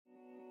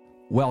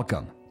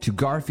Welcome to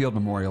Garfield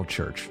Memorial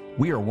Church.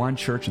 We are one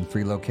church in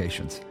 3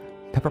 locations: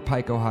 Pepper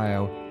Pike,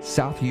 Ohio,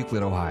 South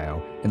Euclid,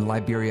 Ohio, and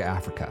Liberia,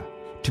 Africa.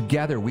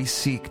 Together, we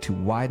seek to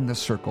widen the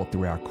circle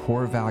through our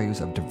core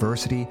values of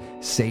diversity,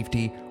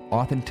 safety,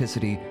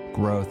 authenticity,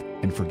 growth,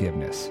 and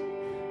forgiveness.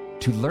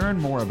 To learn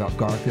more about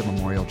Garfield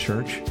Memorial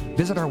Church,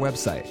 visit our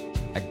website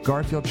at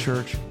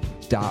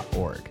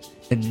garfieldchurch.org.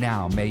 And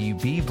now, may you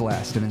be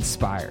blessed and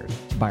inspired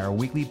by our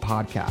weekly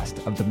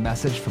podcast of the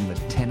message from the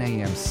 10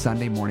 a.m.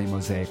 Sunday morning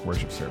Mosaic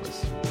worship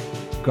service.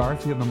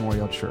 Garfield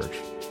Memorial Church,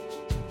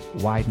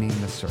 widening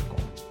the circle.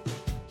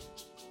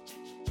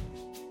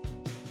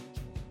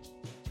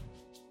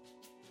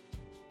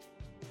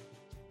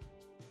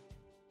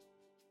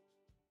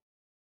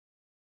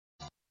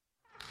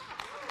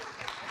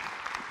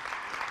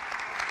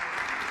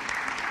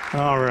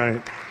 All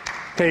right.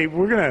 Hey,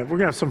 we're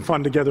gonna have some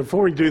fun together.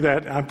 Before we do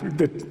that,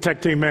 the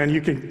tech team, man,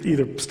 you can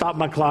either stop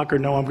my clock or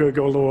no, I'm going to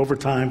go a little over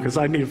time because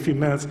I need a few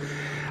minutes.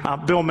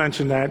 Bill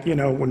mentioned that,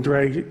 when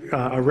Dre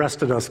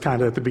arrested us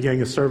kind of at the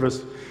beginning of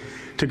service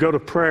to go to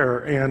prayer,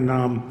 and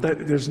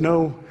there's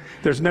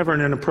never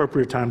an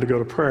inappropriate time to go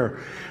to prayer.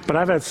 But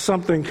I've had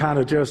something kind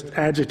of just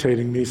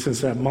agitating me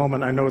since that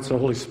moment. I know it's the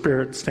Holy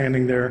Spirit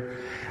standing there.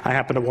 I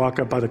happened to walk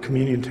up by the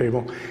communion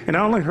table, and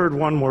I only heard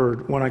one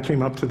word when I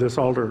came up to this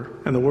altar,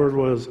 and the word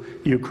was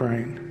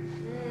Ukraine.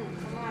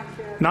 Come on,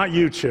 Chip. Not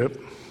you,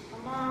 Chip.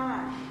 Come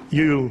on.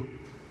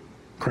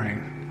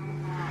 Ukraine.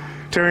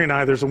 Terry and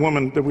I, there's a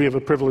woman that we have a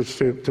privilege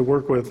to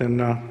work with,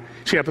 and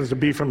she happens to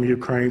be from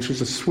Ukraine.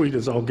 She's as sweet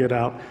as all get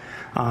out.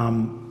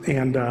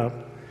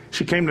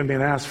 She came to me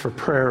and asked for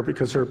prayer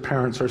because her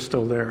parents are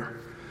still there.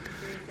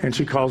 And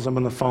she calls them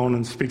on the phone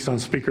and speaks on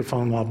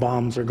speakerphone while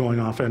bombs are going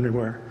off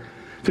everywhere.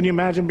 Can you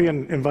imagine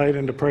being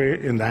invited to pray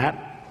in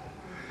that?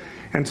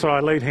 And so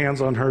I laid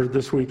hands on her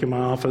this week in my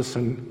office,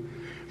 and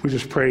we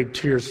just prayed,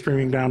 tears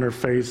streaming down her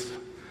face,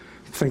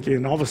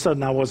 thinking, all of a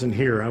sudden I wasn't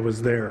here, I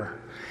was there.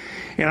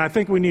 And I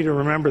think we need to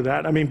remember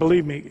that. I mean,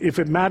 believe me, if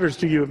it matters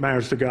to you, it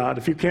matters to God.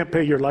 If you can't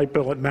pay your light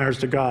bill, it matters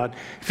to God.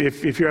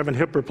 If you're having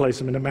hip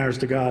replacement, it matters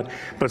to God.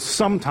 But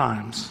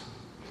sometimes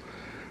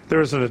there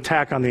is an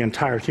attack on the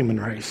entire human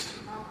race.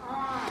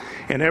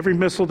 And every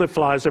missile that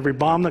flies, every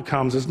bomb that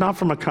comes is not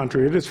from a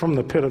country, it is from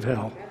the pit of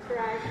hell.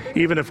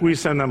 Even if we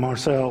send them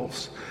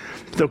ourselves.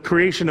 The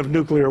creation of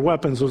nuclear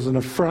weapons was an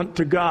affront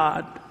to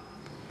God,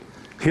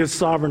 His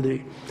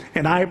sovereignty.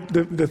 And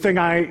the thing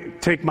I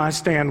take my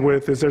stand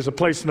with is there's a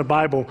place in the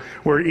Bible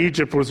where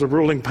Egypt was a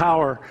ruling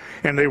power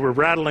and they were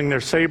rattling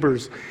their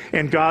sabers.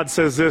 And God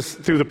says this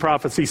through the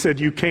prophets. He said,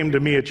 "You came to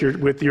me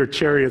with your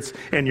chariots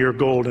and your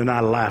gold, and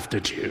I laughed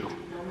at you.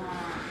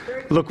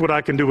 Look what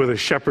I can do with a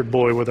shepherd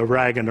boy with a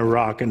rag and a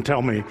rock, and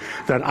tell me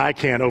that I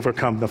can't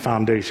overcome the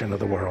foundation of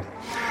the world."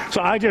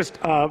 So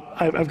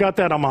I've got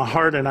that on my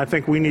heart, and I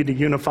think we need to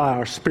unify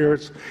our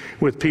spirits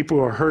with people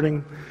who are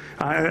hurting.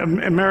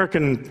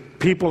 American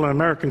people and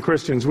American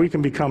Christians, we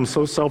can become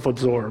so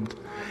self-absorbed.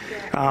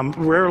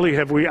 Rarely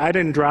have we. I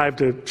didn't drive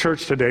to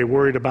church today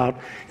worried about,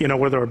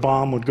 whether a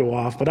bomb would go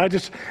off. But I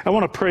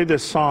want to pray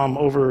this psalm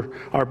over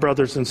our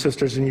brothers and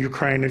sisters in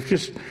Ukraine. If you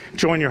just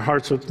join your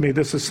hearts with me,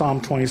 this is Psalm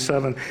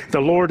 27.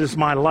 The Lord is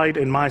my light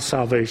and my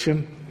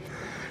salvation.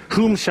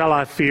 Whom shall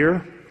I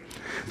fear?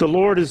 The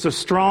Lord is the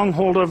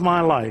stronghold of my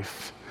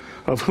life.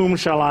 Of whom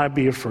shall I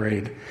be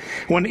afraid?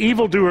 When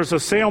evildoers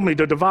assail me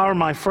to devour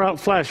my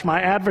flesh, my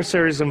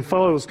adversaries and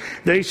foes,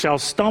 they shall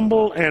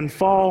stumble and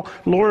fall.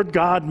 Lord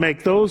God,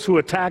 make those who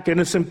attack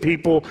innocent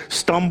people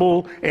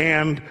stumble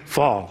and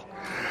fall.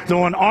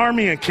 Though an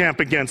army encamp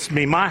against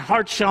me, my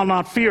heart shall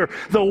not fear.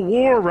 Though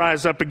war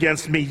rise up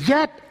against me,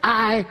 yet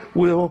I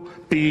will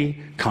be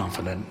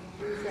confident.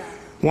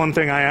 One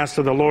thing I ask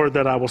of the Lord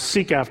that I will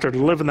seek after, to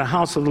live in the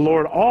house of the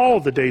Lord all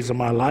the days of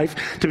my life,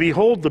 to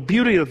behold the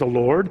beauty of the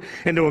Lord,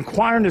 and to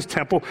inquire in His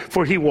temple,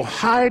 for He will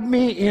hide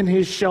me in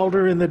His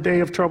shelter in the day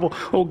of trouble.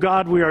 Oh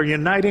God, we are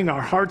uniting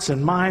our hearts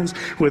and minds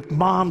with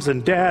moms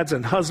and dads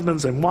and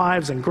husbands and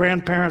wives and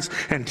grandparents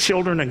and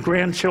children and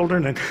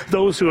grandchildren and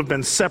those who have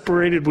been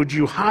separated. Would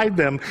you hide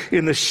them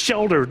in the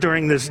shelter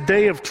during this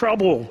day of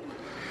trouble?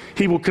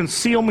 He will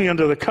conceal me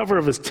under the cover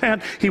of His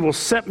tent. He will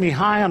set me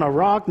high on a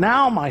rock.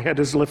 Now my head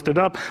is lifted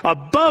up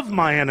above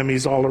my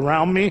enemies all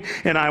around me,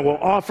 and I will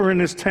offer in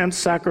His tent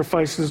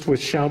sacrifices with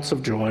shouts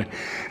of joy.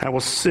 I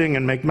will sing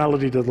and make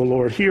melody to the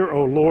Lord. Hear,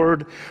 O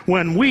Lord,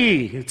 when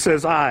we, it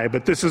says I,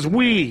 but this is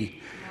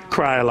we,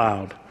 cry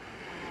aloud.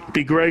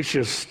 Be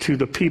gracious to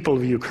the people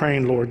of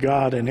Ukraine, Lord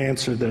God, and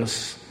answer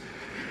this.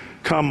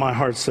 Come, my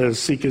heart says,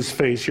 seek His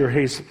face.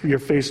 Your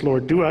face,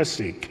 Lord, do I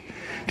seek.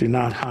 Do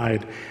not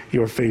hide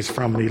your face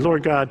from me.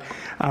 Lord God,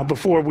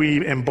 before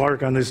we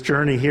embark on this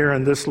journey here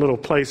in this little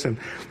place, and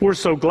we're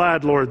so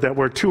glad, Lord, that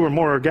where 2 or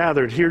more are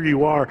gathered, here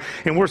you are.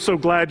 And we're so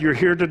glad you're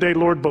here today,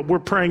 Lord, but we're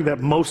praying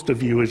that most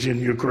of you is in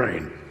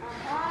Ukraine.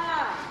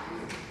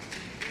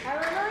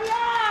 Hallelujah!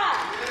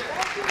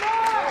 Thank you,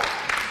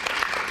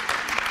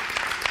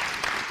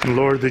 Lord. And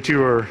Lord, that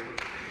you are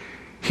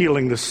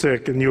healing the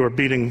sick and you are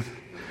beating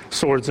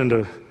swords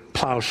into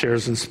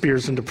plowshares and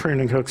spears into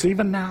pruning hooks,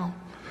 even now.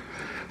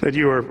 that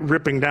you are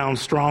ripping down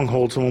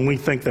strongholds when we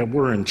think that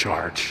we're in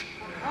charge.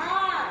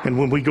 And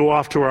when we go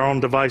off to our own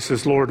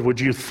devices, Lord, would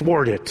you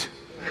thwart it?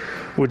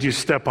 Would you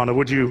step on it?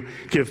 Would you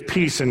give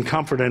peace and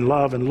comfort and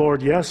love? And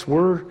Lord, yes,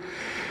 we're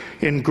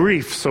in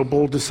grief, so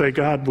bold to say,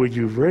 God, will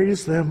you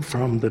raise them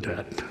from the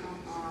dead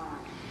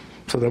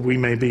so that we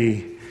may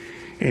be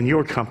in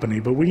your company?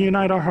 But we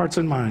unite our hearts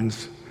and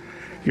minds.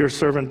 Your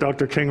servant,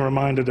 Dr. King,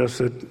 reminded us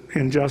that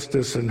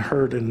injustice and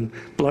hurt and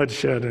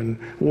bloodshed and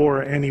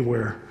war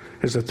anywhere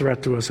is a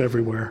threat to us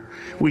everywhere.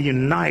 We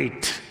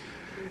unite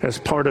as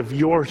part of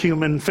your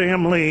human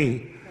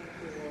family.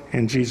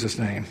 In Jesus'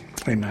 name,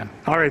 amen.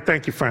 All right,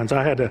 thank you, friends.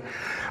 I had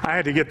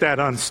to get that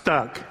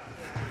unstuck,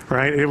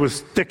 right? It was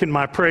sticking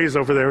my praise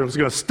over there. It was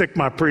going to stick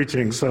my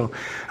preaching, so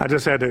I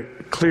just had to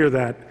clear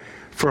that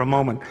for a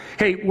moment.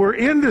 Hey, we're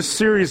in this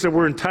series that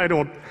we're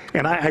entitled,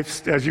 and I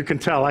as you can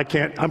tell,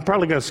 I'm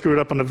probably going to screw it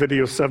up on the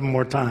video 7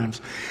 more times.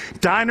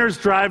 Diners,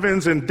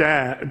 drive-ins, and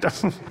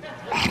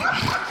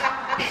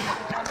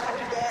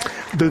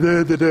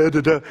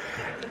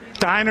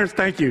Diners,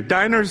 thank you.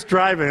 Diners,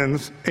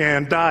 drive-ins,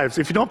 and dives.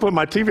 If you don't put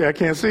my TV, I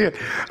can't see it.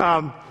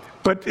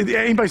 But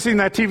anybody seen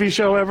that TV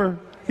show ever?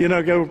 You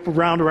know, go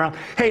round and round.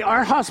 Hey,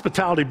 our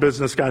hospitality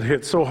business got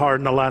hit so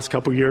hard in the last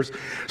couple years.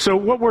 So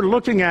what we're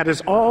looking at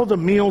is all the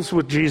meals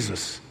with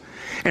Jesus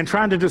and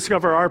trying to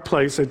discover our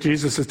place at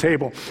Jesus'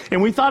 table.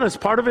 And we thought as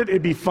part of it,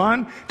 it'd be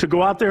fun to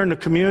go out there in the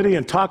community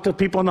and talk to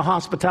people in the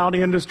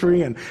hospitality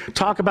industry and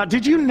talk about,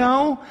 did you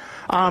know,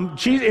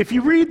 if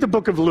you read the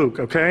book of Luke,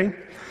 okay,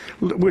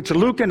 which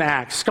Luke and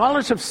Acts,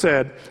 scholars have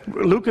said,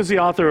 Luke is the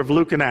author of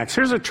Luke and Acts.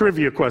 Here's a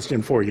trivia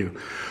question for you.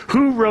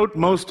 Who wrote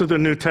most of the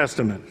New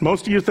Testament?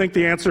 Most of you think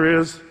the answer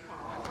is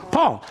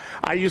Paul.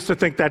 I used to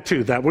think that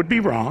too. That would be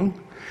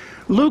wrong.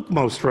 Luke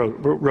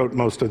wrote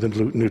most of the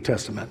New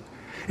Testament.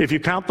 If you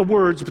count the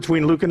words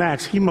between Luke and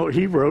Acts, he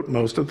wrote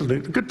most of the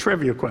good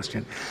trivia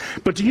question.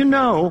 But do you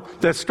know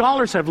that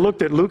scholars have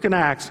looked at Luke and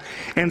Acts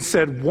and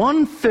said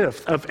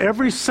 1/5 of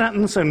every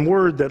sentence and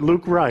word that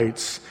Luke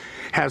writes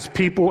has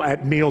people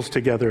at meals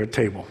together at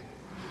table.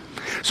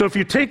 So if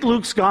you take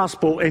Luke's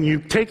gospel and you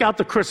take out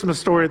the Christmas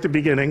story at the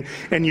beginning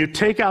and you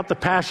take out the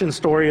passion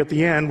story at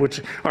the end,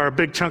 which are a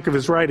big chunk of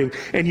his writing,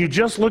 and you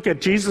just look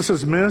at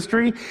Jesus'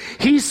 ministry,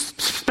 he's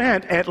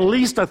spent at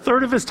least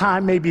 1/3 of his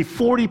time, maybe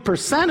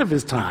 40% of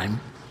his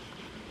time,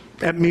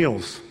 at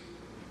meals,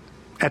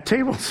 at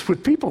tables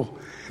with people.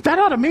 That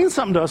ought to mean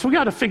something to us. We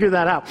got to figure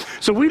that out.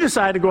 So we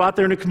decided to go out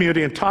there in the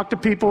community and talk to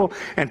people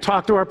and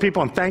talk to our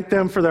people and thank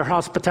them for their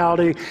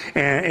hospitality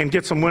and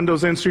get some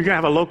windows in. So you're going to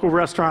have a local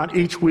restaurant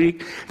each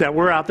week that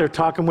we're out there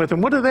talking with.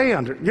 And what do they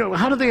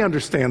how do they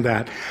understand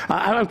that?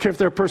 I don't care if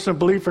they're a person of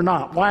belief or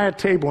not. Why at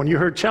table? And you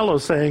heard Cello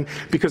saying,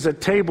 because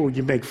at table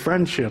you make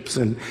friendships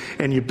and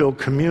you build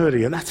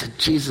community. And that's what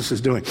Jesus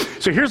is doing.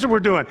 So here's what we're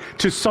doing.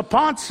 To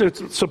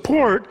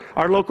support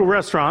our local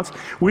restaurants,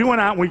 we went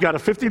out and we got a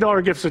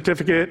 $50 gift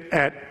certificate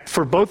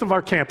for both of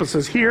our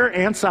campuses here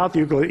and South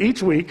Euclid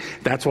each week.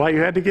 That's why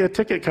you had to get a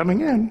ticket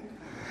coming in.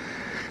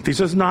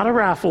 This is not a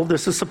raffle.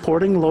 This is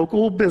supporting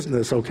local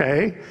business,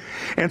 okay?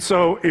 And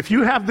so if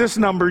you have this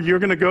number, you're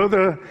going to go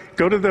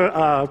to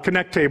the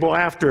Connect table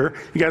after.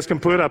 You guys can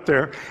put it up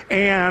there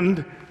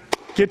and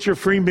get your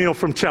free meal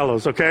from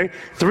Cello's, okay?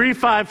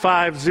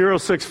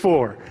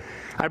 355-064.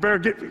 I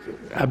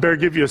better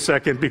give you a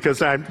second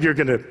because you're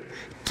going to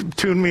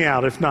tune me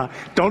out. If not,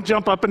 don't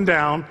jump up and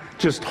down.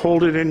 Just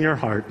hold it in your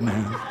heart,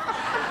 man.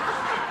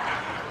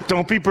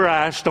 Don't be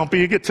brash. Don't be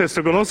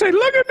egotistical. Don't say,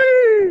 look at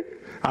me.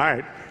 All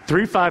right,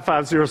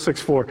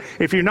 355-064.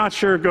 If you're not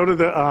sure, go to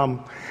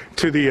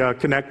the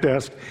Connect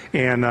desk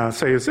and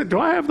say, do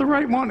I have the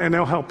right one? And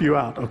they'll help you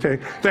out, okay?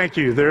 Thank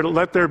you.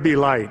 Let there be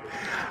light.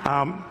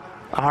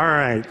 All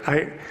right.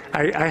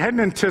 I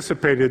hadn't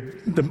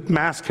anticipated the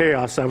mass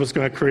chaos I was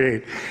going to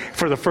create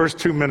for the first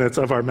 2 minutes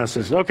of our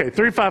message. Okay,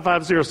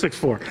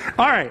 355-064.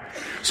 All right.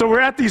 So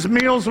we're at these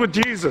meals with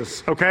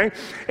Jesus, okay?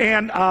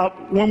 And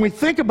when we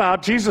think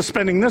about Jesus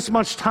spending this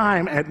much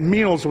time at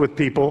meals with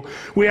people,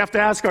 we have to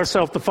ask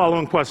ourselves the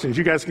following questions.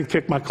 You guys can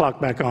kick my clock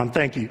back on.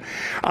 Thank you.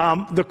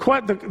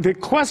 The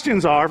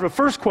questions are, the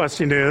first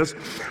question is,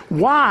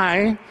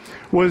 why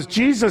was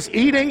Jesus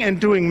eating and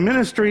doing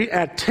ministry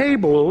at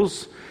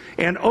tables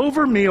and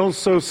over meals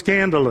so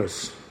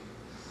scandalous?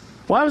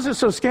 Why was it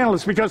so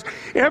scandalous? Because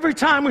every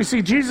time we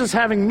see Jesus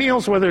having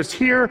meals, whether it's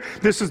here,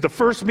 this is the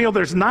first meal,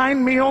 there's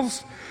 9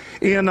 meals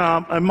in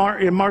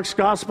Mark's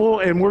gospel,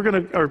 and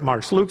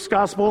Luke's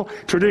gospel,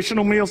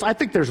 traditional meals. I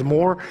think there's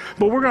more,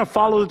 but we're going to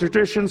follow the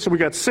tradition. So we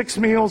got 6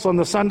 meals on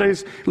the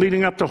Sundays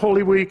leading up to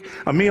Holy Week,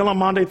 a meal on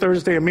Monday,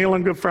 Thursday, a meal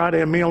on Good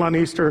Friday, a meal on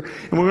Easter,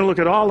 and we're going to look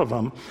at all of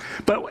them.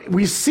 But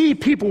we see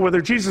people, whether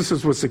Jesus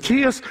is with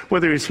Zacchaeus,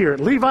 whether he's here at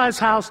Levi's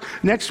house,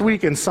 next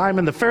week in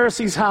Simon the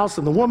Pharisee's house,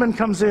 and the woman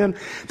comes in,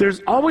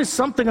 there's always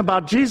something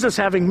about Jesus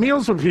having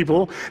meals with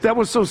people that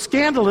was so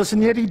scandalous,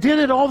 and yet he did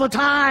it all the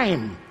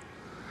time.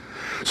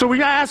 So we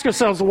got to ask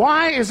ourselves,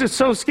 why is it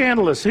so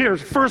scandalous?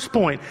 Here's first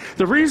point.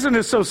 The reason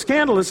it's so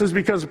scandalous is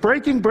because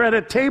breaking bread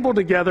at table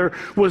together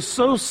was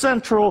so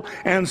central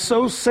and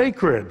so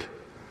sacred.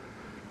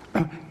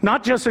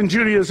 Not just in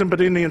Judaism,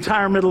 but in the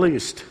entire Middle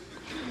East.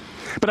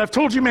 But I've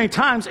told you many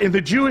times, in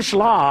the Jewish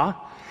law,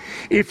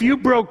 if you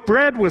broke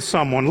bread with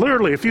someone,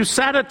 literally, if you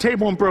sat at a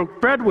table and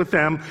broke bread with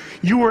them,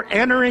 you were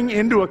entering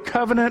into a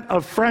covenant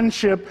of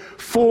friendship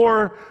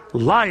for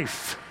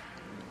life.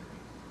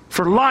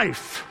 For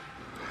life.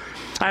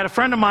 I had a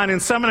friend of mine in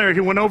seminary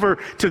who went over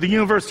to the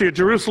University of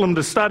Jerusalem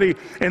to study,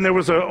 and there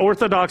was an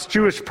Orthodox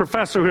Jewish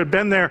professor who had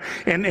been there,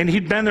 and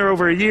he'd been there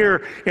over a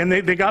year, and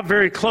they got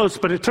very close,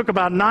 but it took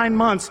about 9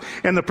 months,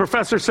 and the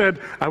professor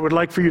said, "I would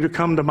like for you to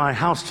come to my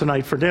house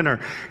tonight for dinner."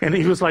 And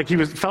he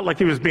felt like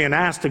he was being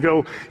asked to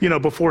go,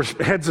 before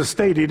heads of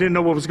state. He didn't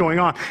know what was going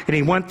on. And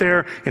he went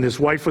there, and his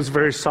wife was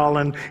very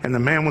sullen, and the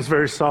man was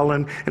very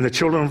sullen, and the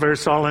children were very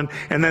sullen,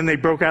 and then they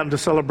broke out into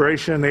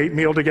celebration, they ate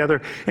meal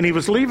together, and he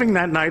was leaving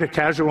that night, a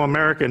casual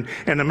American,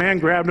 and the man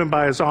grabbed him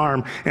by his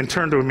arm and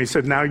turned to him. He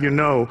said, "Now you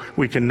know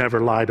we can never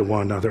lie to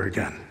one another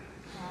again."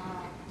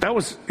 That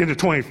was in the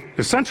 20th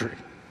century.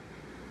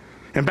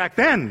 And back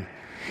then,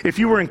 if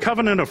you were in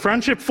covenant of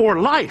friendship for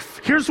life,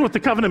 here's what the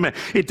covenant meant.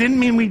 It didn't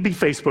mean we'd be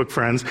Facebook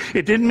friends.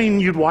 It didn't mean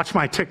you'd watch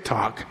my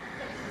TikTok.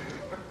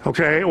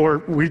 Okay, or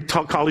we'd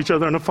call each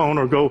other on the phone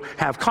or go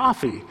have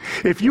coffee.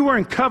 If you were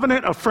in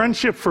covenant of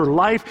friendship for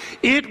life,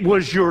 it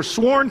was your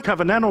sworn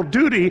covenantal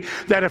duty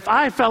that if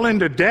I fell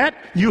into debt,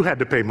 you had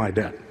to pay my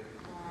debt.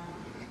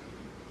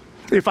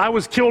 If I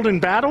was killed in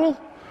battle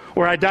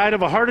or I died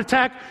of a heart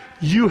attack,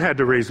 you had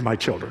to raise my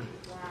children.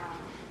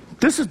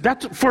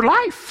 That's for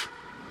life.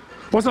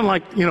 It wasn't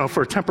like,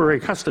 for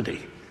temporary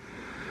custody.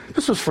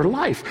 This was for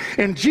life.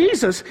 And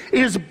Jesus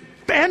is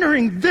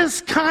entering this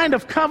kind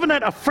of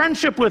covenant of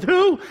friendship with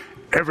who?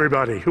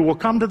 Everybody who will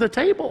come to the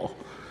table.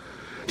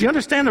 Do you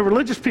understand? The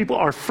religious people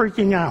are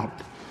freaking out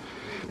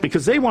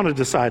because they want to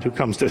decide who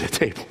comes to the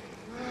table.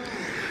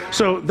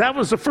 So that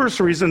was the first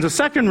reason. The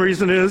second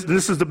reason is,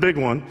 this is the big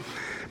one,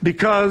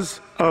 because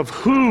of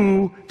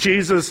who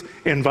Jesus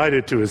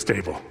invited to his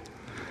table.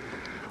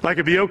 Like,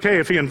 it'd be okay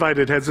if he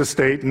invited heads of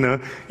state and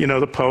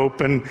the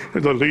Pope and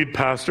the lead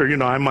pastor,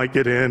 I might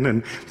get in,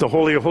 and the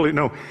Holy of Holies.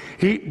 No,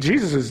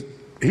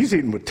 He's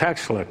eating with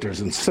tax collectors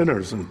and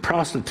sinners and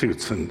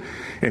prostitutes and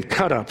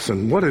cut-ups,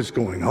 and what is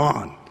going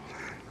on?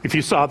 If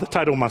you saw, the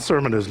title of my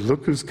sermon is,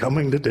 "Look Who's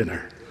Coming to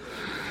Dinner."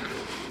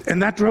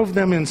 And that drove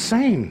them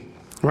insane,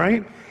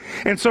 right?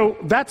 And so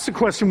that's the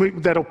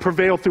question that'll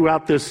prevail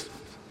throughout this.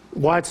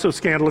 Why it's so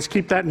scandalous.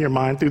 Keep that in your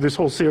mind through this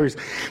whole series.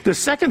 The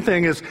second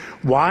thing is,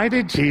 why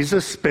did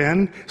Jesus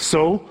spend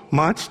so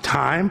much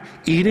time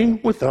eating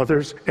with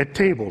others at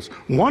tables?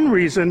 One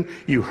reason,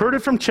 you heard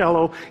it from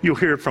Cello, you'll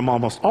hear it from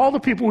almost all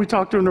the people we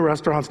talk to in the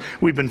restaurants.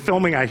 We've been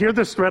filming, I hear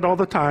this thread all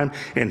the time,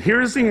 and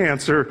here's the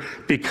answer: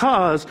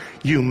 because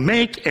you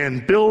make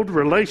and build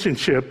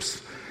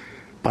relationships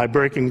by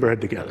breaking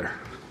bread together.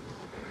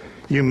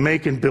 You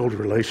make and build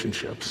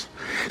relationships.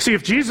 See,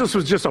 if Jesus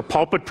was just a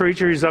pulpit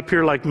preacher, he's up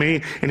here like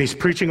me, and he's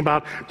preaching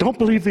about, don't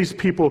believe these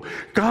people,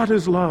 God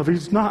is love,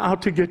 he's not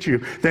out to get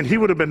you, then he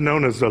would have been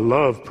known as the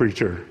love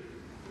preacher.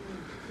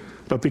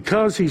 But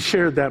because he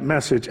shared that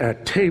message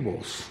at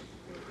tables,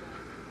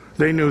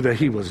 they knew that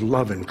he was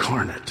love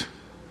incarnate,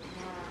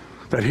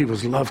 that he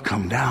was love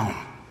come down,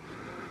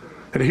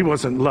 that he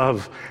wasn't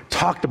love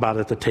talked about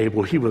at the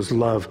table, he was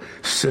love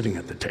sitting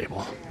at the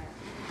table.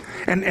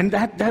 And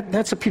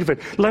that's a piece of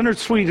it. Leonard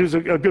Sweet, who's a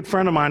good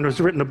friend of mine,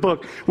 has written a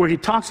book where he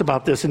talks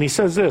about this, and he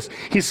says this.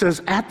 He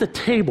says, at the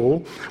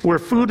table, where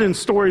food and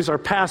stories are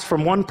passed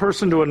from one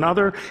person to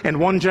another and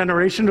one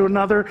generation to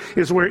another,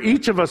 is where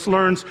each of us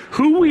learns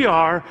who we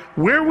are,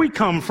 where we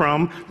come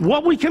from,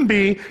 what we can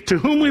be, to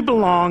whom we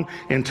belong,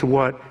 and to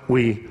what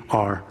we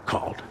are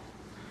called.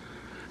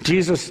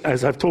 Jesus,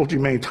 as I've told you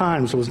many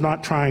times, was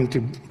not trying to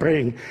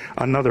bring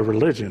another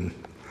religion.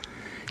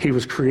 He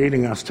was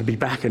creating us to be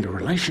back into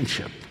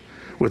relationship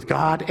with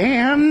God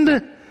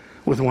and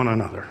with one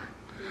another.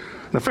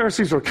 The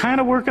Pharisees were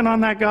kind of working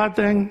on that God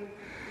thing,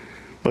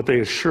 but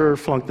they sure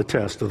flunked the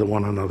test of the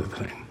one another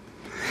thing.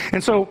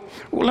 And so,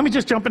 let me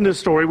just jump into the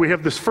story. We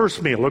have this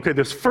first meal,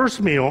 this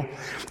first meal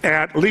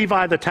at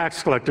Levi the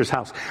tax collector's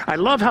house. I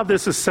love how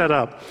this is set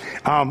up.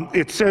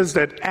 It says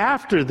that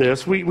after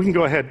this, we can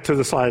go ahead to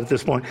the slide at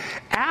this point.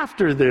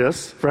 After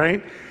this,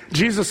 right,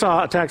 Jesus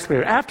saw a tax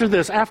collector. After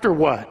this, after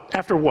what?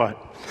 After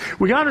what?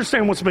 We got to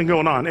understand what's been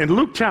going on. In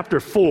Luke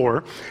chapter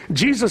 4,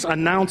 Jesus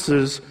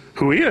announces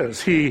who he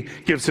is. He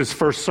gives his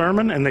first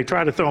sermon, and they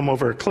try to throw him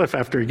over a cliff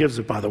after he gives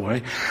it, by the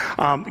way.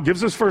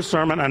 Gives his first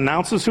sermon,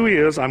 announces who he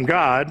is. I'm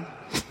God.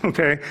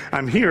 Okay,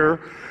 I'm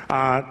here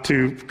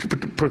to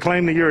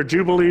proclaim the year of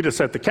Jubilee, to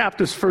set the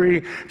captives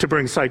free, to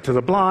bring sight to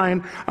the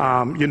blind,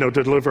 to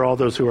deliver all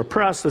those who are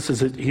oppressed. This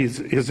is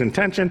his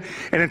intention.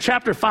 And in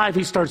chapter 5,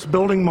 he starts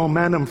building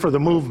momentum for the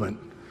movement.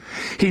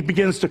 He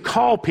begins to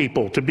call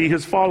people to be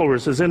his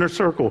followers, his inner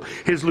circle,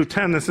 his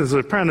lieutenants, his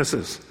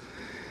apprentices.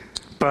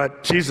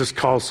 But Jesus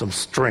calls some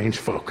strange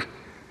folk.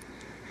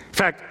 In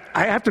fact,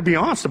 I have to be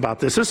honest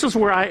about this. This is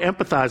where I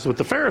empathize with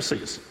the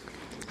Pharisees,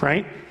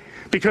 right?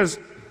 Because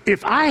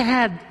if I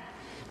had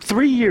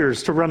 3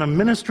 years to run a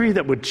ministry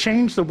that would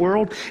change the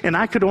world, and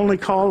I could only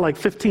call like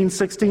 15,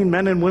 16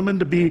 men and women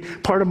to be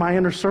part of my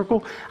inner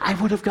circle, I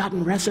would have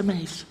gotten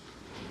resumes.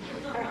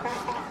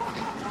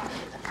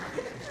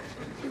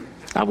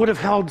 I would have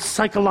held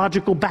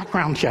psychological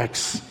background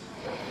checks.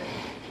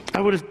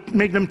 I would have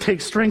made them take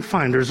Strength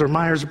Finders or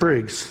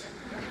Myers-Briggs.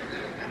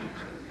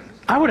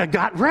 I would have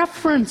got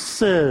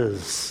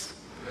references.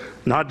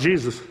 Not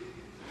Jesus.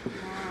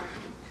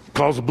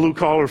 Calls a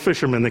blue-collar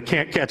fisherman that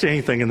can't catch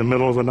anything in the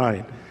middle of the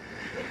night.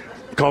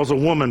 Calls a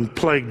woman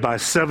plagued by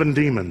 7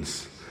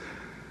 demons.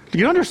 Do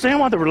you understand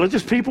why the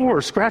religious people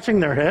were scratching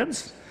their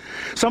heads?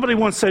 Somebody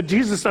once said,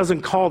 Jesus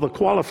doesn't call the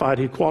qualified,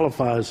 he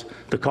qualifies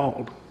the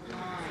called.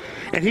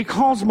 And he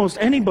calls most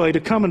anybody to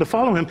come and to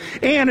follow him.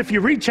 And if you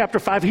read chapter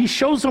 5, he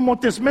shows them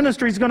what this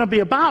ministry is going to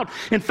be about.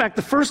 In fact,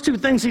 the first 2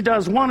 things he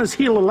does, one is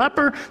heal a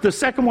leper. The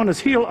second one is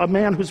heal a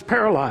man who's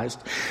paralyzed.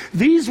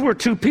 These were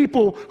 2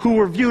 people who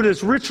were viewed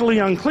as ritually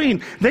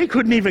unclean. They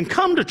couldn't even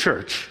come to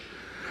church.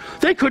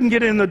 They couldn't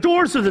get in the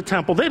doors of the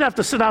temple. They'd have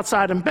to sit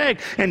outside and beg.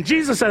 And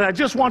Jesus said, I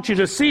just want you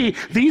to see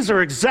these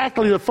are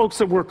exactly the folks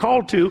that we're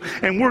called to,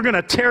 and we're going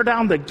to tear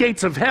down the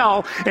gates of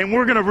hell, and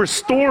we're going to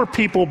restore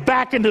people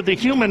back into the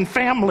human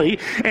family.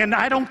 And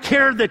I don't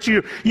care that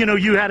you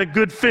had a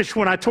good fish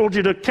when I told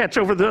you to catch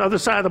over the other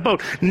side of the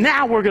boat.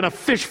 Now we're going to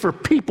fish for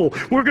people.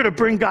 We're going to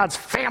bring God's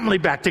family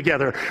back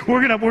together.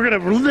 We're going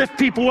to lift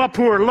people up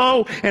who are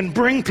low and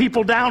bring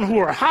people down who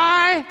are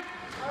high,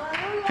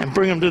 and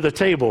bring them to the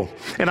table.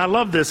 And I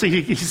love this.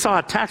 He saw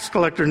a tax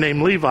collector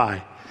named Levi.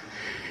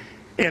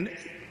 And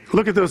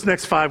look at those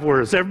next 5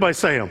 words. Everybody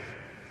say them.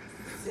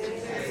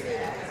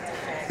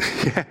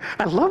 Yeah,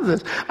 I love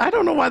this. I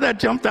don't know why that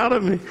jumped out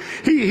at me.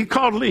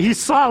 He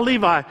saw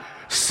Levi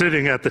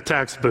sitting at the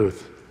tax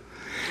booth.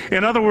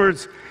 In other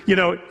words,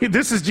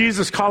 this is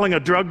Jesus calling a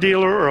drug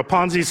dealer or a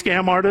Ponzi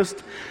scam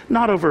artist,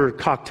 not over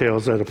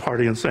cocktails at a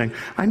party and saying,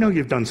 I know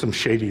you've done some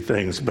shady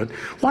things, but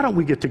why don't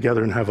we get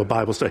together and have a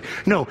Bible study?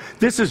 No,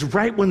 this is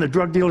right when the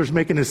drug dealer's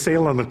making his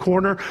sale on the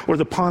corner, or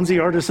the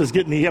Ponzi artist is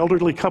getting the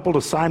elderly couple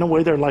to sign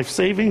away their life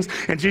savings,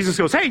 and Jesus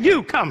goes, hey,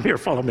 you, come here,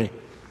 follow me.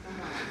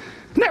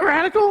 Isn't that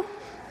radical?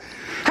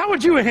 How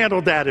would you have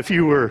handled that if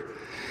you were,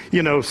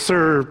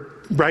 Sir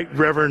Right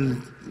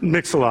Reverend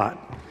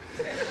Mix-a-Lot?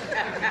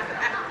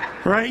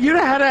 Right? You'd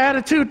have had an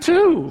attitude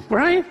too,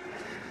 right?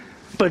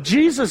 But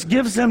Jesus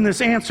gives them this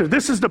answer.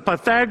 This is the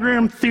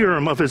Pythagorean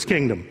theorem of his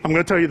kingdom. I'm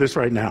going to tell you this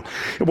right now.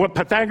 What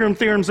Pythagorean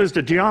theorems is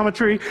to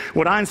geometry,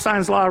 what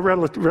Einstein's law of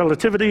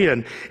relativity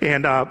and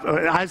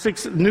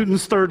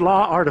Newton's third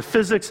law are to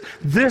physics.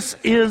 This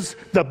is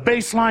the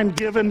baseline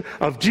given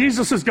of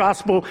Jesus'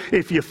 gospel.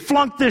 If you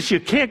flunk this,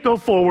 you can't go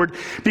forward.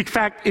 In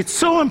fact, it's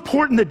so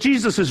important that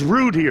Jesus is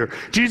rude here.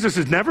 Jesus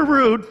is never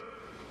rude.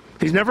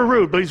 He's never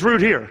rude, but he's rude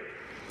here.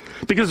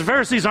 Because the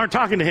Pharisees aren't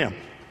talking to him.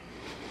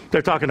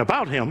 They're talking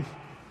about him.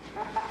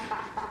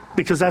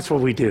 Because that's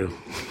what we do.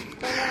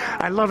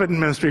 I love it in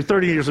ministry,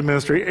 30 years of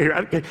ministry.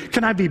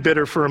 Can I be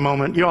bitter for a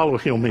moment? You all will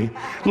heal me.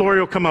 Lori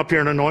will come up here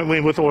and anoint me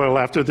with oil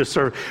after this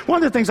service. One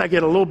of the things I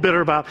get a little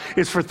bitter about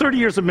is for 30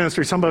 years of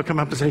ministry, somebody will come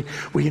up and say,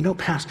 well,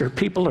 Pastor,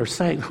 people are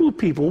saying, who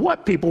people?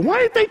 What people?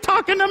 Why aren't they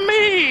talking to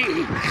me?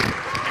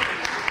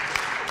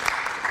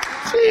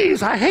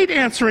 Jeez, I hate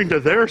answering to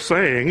their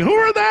saying. Who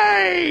are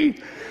they?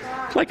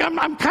 Like,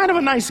 I'm kind of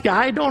a nice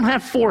guy. I don't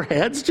have 4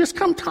 heads. Just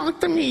come talk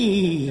to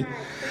me.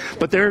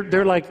 But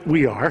they're like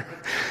we are.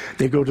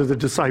 They go to the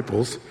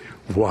disciples.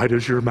 Why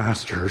does your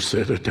master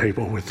sit at a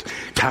table with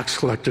tax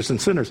collectors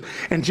and sinners?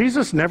 And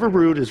Jesus, never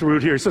rude, is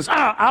rude here. He says,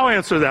 I'll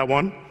answer that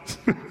one.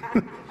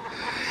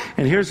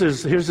 And here's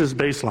his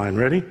baseline.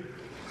 Ready?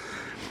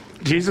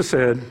 Jesus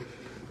said,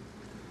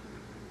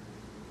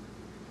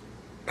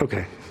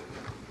 okay,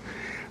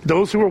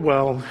 those who are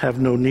well have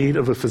no need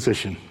of a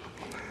physician,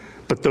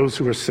 but those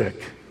who are sick.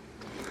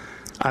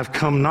 I've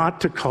come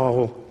not to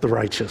call the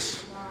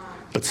righteous,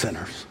 but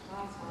sinners.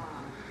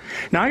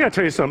 Now, I got to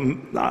tell you something.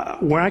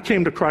 When I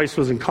came to Christ,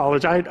 was in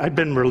college. I'd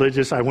been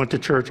religious. I went to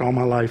church all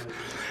my life.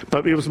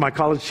 But it was my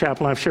college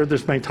chaplain. I've shared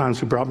this many times,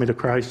 who brought me to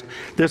Christ.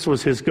 This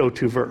was his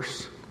go-to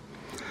verse.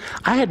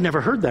 I had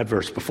never heard that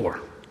verse before.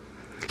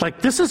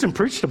 Like, this isn't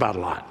preached about a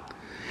lot.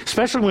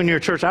 Especially when you're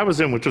a church I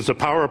was in, which was the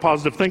power of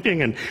positive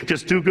thinking and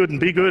just do good and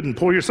be good and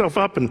pull yourself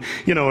up. And,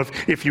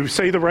 if you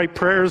say the right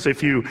prayers,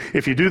 if you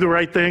do the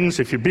right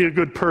things, if you be a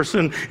good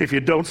person, if you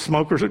don't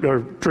smoke or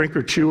drink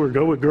or chew or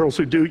go with girls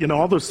who do,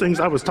 all those things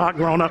I was taught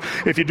growing up.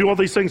 If you do all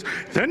these things,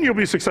 then you'll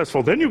be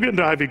successful. Then you'll get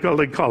into Ivy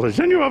League college.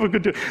 Then you'll have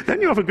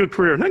a good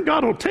career. And then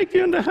God will take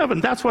you into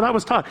heaven. That's what I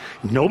was taught.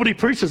 Nobody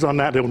preaches on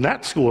that in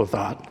that school of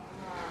thought.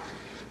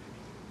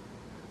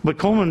 But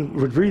Coleman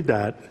would read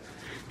that,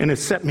 and it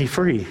set me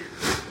free.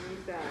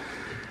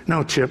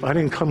 No, Chip, I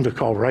didn't come to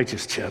call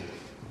righteous Chip.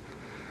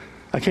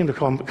 I came to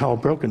call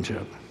broken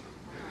Chip.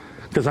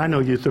 Because I know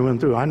you through and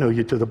through. I know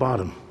you to the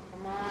bottom.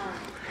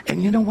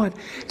 And you know what?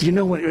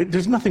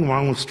 There's nothing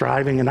wrong with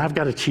striving, and I've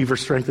got achiever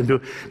strength and do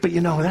it. But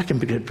that can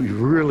be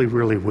really,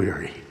 really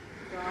weary.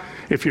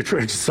 if you're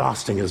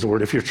exhausting is the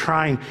word, if you're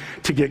trying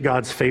to get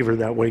God's favor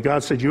that way.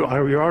 God said, you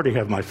already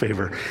have my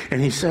favor.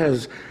 And he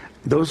says,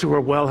 those who are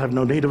well have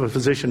no need of a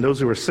physician. Those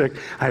who are sick,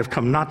 I have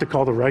come not to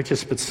call the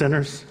righteous, but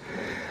sinners.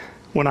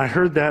 When I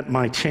heard that,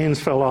 my chains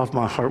fell off.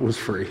 My heart was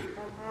free.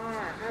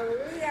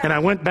 And I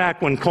went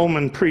back when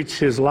Coleman preached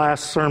his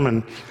last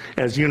sermon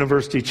as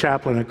university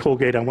chaplain at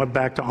Colgate. I went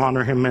back to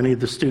honor him. Many of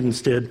the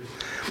students did.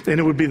 And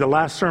it would be the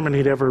last sermon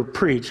he'd ever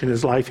preach in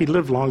his life. He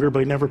lived longer, but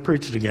he never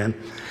preached again.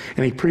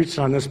 And he preached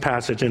on this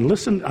passage. And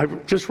listen, I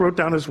just wrote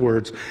down his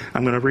words.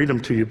 I'm going to read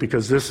them to you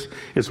because this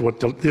is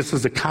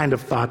the kind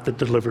of thought that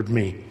delivered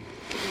me.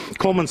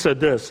 Coleman said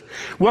this: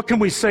 what can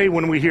we say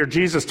when we hear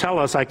Jesus tell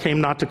us, I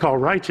came not to call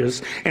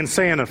righteous, and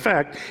say in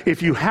effect,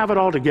 if you have it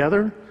all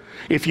together,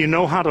 if you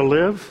know how to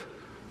live,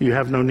 you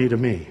have no need of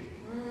me.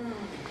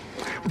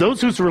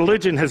 Those whose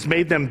religion has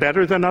made them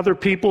better than other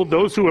people,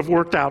 those who have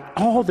worked out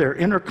all their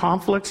inner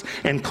conflicts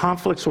and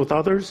conflicts with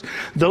others,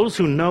 those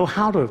who know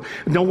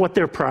what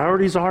their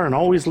priorities are and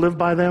always live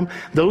by them,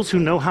 those who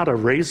know how to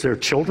raise their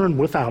children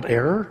without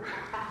error,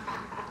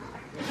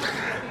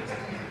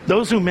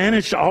 those who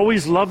manage to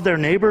always love their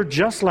neighbor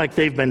just like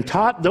they've been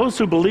taught, those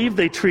who believe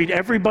they treat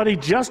everybody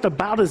just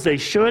about as they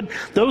should,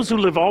 those who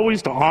live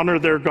always to honor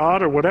their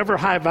God or whatever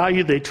high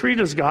value they treat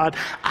as God,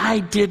 I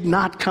did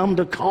not come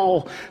to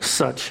call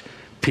such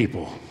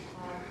people.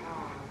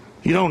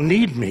 You don't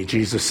need me,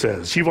 Jesus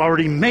says. You've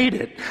already made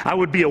it. I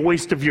would be a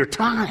waste of your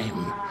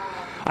time.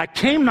 I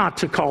came not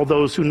to call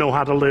those who know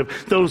how to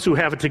live, those who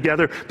have it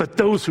together, but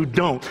those who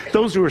don't,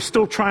 those who are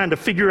still trying to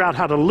figure out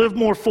how to live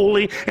more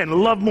fully and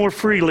love more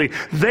freely.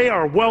 They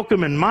are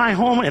welcome in my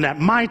home and at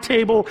my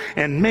table,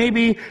 and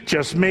maybe,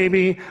 just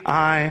maybe,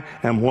 I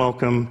am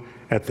welcome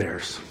at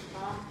theirs.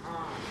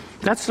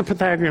 That's the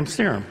Pythagorean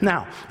theorem.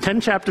 Now, 10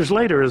 chapters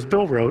later, as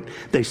Bill wrote,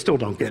 they still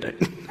don't get it.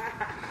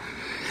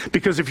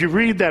 Because if you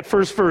read that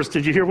first verse,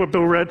 did you hear what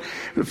Bill read?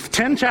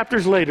 10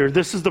 chapters later,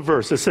 this is the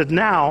verse. It said,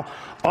 now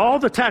all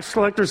the tax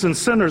collectors and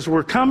sinners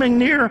were coming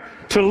near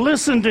to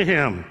listen to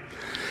him.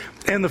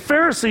 And the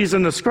Pharisees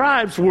and the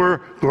scribes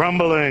were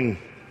grumbling,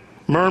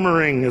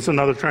 murmuring is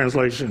another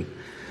translation,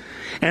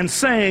 and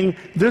saying,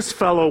 this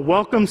fellow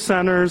welcomes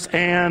sinners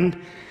and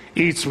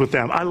eats with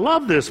them. I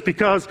love this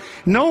because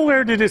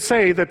nowhere did it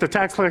say that the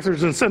tax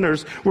collectors and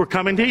sinners were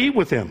coming to eat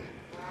with him.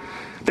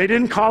 They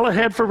didn't call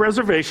ahead for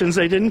reservations.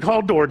 They didn't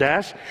call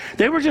DoorDash.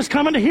 They were just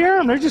coming to hear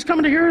him. They're just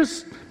coming to hear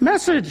his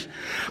message.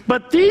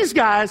 But these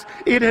guys,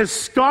 it has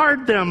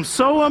scarred them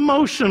so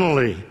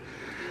emotionally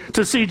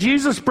to see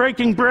Jesus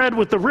breaking bread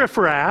with the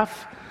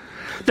riffraff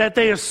that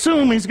they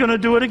assume he's going to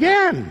do it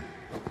again.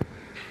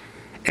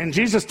 And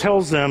Jesus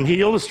tells them, he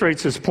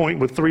illustrates his point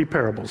with three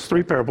parables.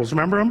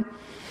 Remember them?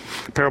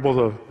 Parable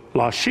of the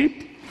lost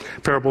sheep,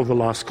 parable of the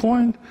lost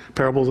coin,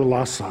 parable of the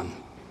lost son,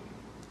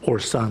 or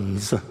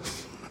sons.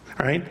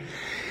 Right?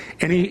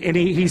 And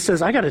he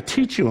says, I got to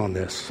teach you on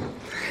this.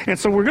 And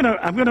so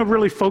I'm going to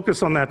really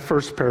focus on that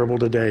first parable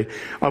today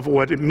of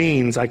what it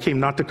means. I came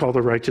not to call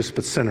the righteous,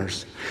 but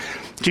sinners.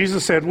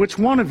 Jesus said, which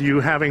one of you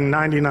having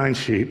 99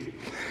 sheep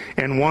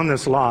and one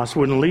that's lost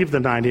wouldn't leave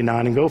the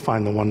 99 and go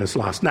find the one that's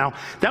lost? Now,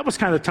 that was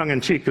kind of tongue in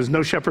cheek because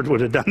no shepherd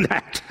would have done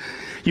that.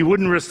 You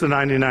wouldn't risk the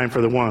 99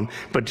 for the one.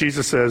 But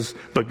Jesus says,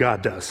 but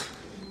God does.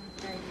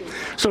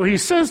 So he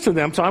says to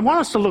them, so I want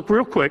us to look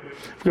real quick,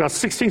 we've got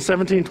 16,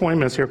 17, 20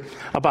 minutes here,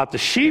 about the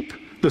sheep,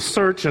 the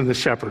search, and the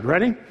shepherd.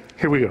 Ready?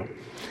 Here we go.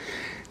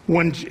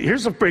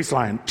 Here's a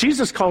baseline.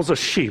 Jesus calls us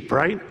sheep,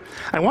 right?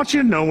 I want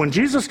you to know when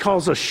Jesus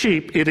calls us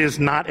sheep, it is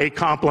not a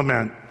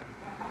compliment.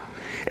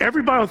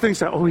 Everybody thinks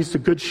that, oh, he's the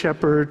good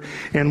shepherd,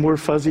 and we're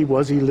fuzzy,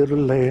 wuzzy little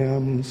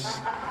lambs.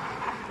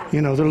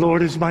 You know, the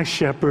Lord is my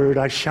shepherd,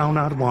 I shall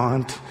not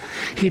want.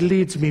 He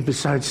leads me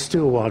beside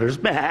still waters.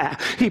 Bah!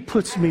 He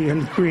puts me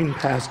in green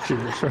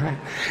pastures, right?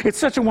 It's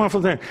such a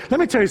wonderful thing. Let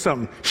me tell you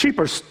something. Sheep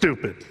are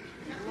stupid.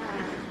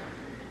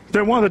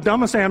 They're one of the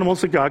dumbest animals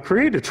that God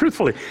created,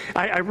 truthfully.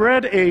 I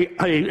read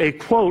a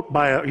quote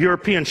by a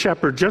European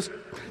shepherd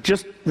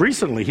just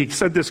recently. He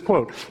said this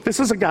quote. This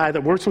is a guy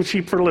that works with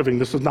sheep for a living.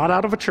 This was not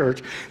out of a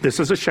church. This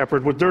is a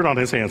shepherd with dirt on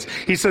his hands.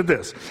 He said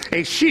this: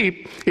 a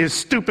sheep is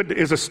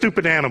a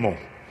stupid animal.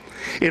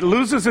 It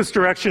loses its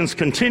directions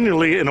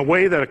continually in a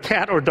way that a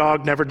cat or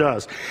dog never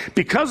does.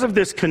 Because of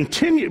this,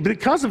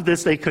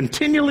 they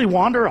continually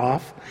wander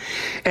off.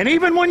 And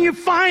even when you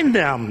find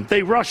them,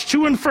 they rush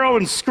to and fro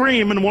and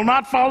scream and will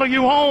not follow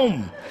you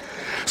home.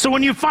 So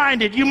when you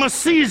find it, you must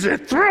seize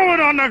it, throw it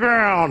on the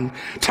ground,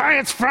 tie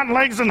its front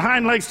legs and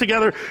hind legs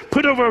together,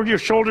 put it over your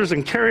shoulders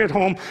and carry it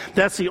home.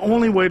 That's the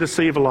only way to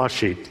save a lost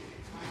sheep.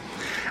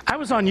 I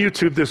was on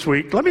YouTube this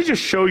week. Let me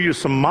just show you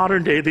these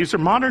are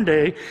modern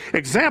day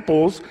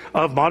examples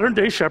of modern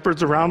day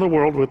shepherds around the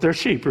world with their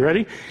sheep. You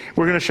ready?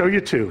 We're going to show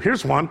you two.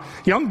 Here's one.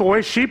 Young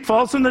boy, sheep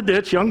falls in the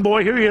ditch. Young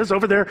boy, here he is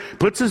over there,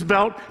 puts his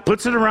belt,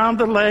 puts it around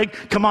the leg.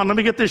 Come on, let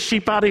me get this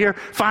sheep out of here.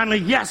 Finally,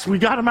 yes, we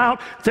got him out.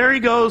 There he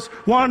goes.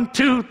 1,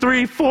 2,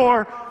 3,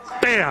 4.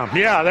 Bam.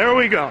 Yeah, there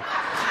we go.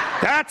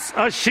 That's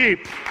a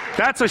sheep.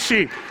 That's a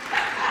sheep.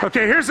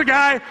 Okay, here's a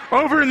guy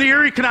over in the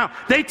Erie Canal.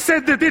 They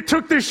said that it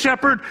took this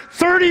shepherd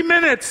 30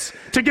 minutes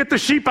to get the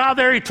sheep out of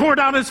there. He tore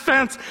down his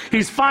fence.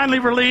 He's finally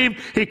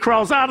relieved. He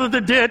crawls out of the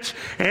ditch,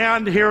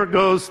 and here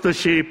goes the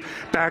sheep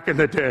back in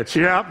the ditch.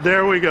 Yep,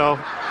 there we go.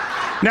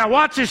 Now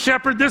watch this,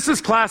 shepherd. This is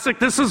classic.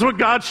 This is what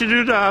God should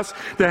do to us.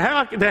 The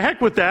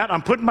heck with that.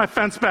 I'm putting my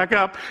fence back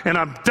up, and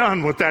I'm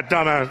done with that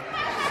dumbass.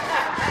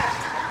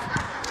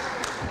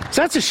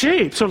 So that's a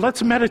sheep. So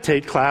let's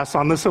meditate, class,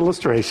 on this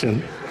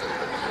illustration.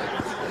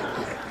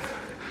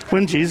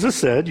 When Jesus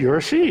said, you're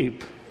a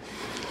sheep.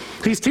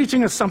 He's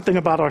teaching us something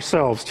about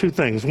ourselves. Two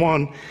things.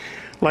 One,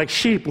 like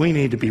sheep, we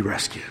need to be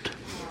rescued.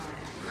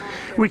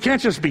 We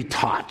can't just be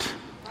taught.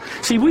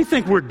 See, we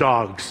think we're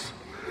dogs.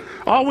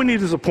 All we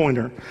need is a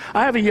pointer.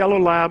 I have a yellow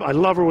lab. I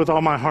love her with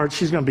all my heart.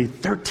 She's going to be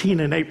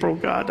 13 in April.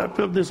 God, I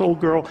love this old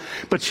girl.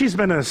 But she's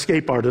been an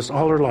escape artist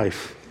all her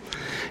life.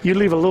 You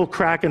leave a little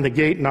crack in the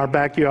gate in our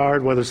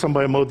backyard, whether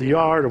somebody mowed the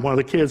yard or one of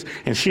the kids,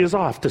 and she is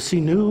off to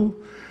see new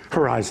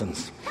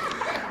horizons.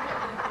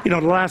 You know,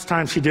 the last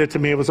time she did it to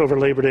me, it was over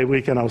Labor Day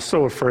weekend. I was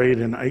so afraid,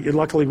 and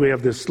luckily we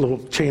have this little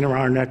chain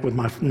around our neck with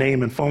my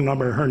name and phone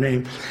number and her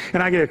name.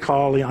 And I get a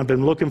call. I've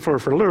been looking for her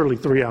for literally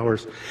 3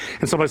 hours.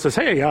 And somebody says,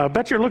 hey, I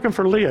bet you're looking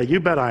for Leah.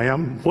 You bet I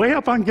am. Way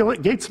up on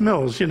Gates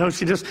Mills. You know,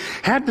 she just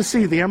had to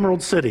see the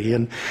Emerald City.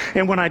 And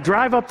when I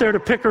drive up there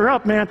to pick her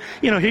up, man,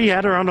 you know, he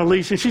had her on a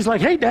leash, and she's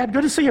like, hey, Dad,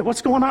 good to see you.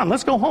 What's going on?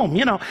 Let's go home,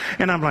 you know.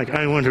 And I'm like,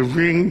 I want to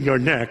wring your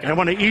neck. I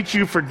want to eat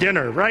you for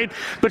dinner, right?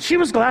 But she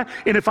was glad.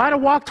 And if I'd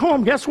have walked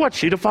home, guess what?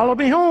 She'd have followed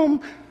me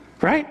home,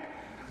 right?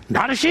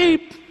 Not a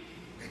sheep.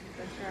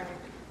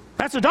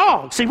 That's a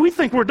dog. See, we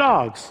think we're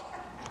dogs.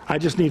 I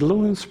just need a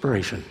little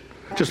inspiration.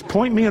 Just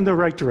point me in the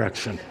right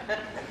direction.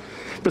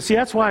 But see,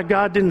 that's why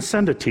God didn't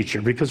send a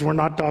teacher, because we're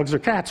not dogs or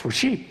cats, we're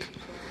sheep.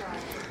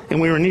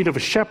 And we were in need of a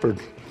shepherd.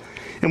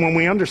 And when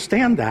we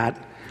understand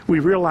that, we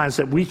realize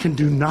that we can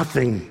do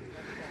nothing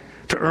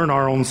to earn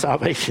our own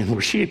salvation.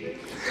 We're sheep.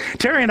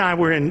 Terry and I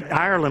were in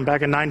Ireland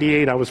back in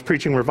 '98. I was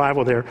preaching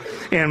revival there.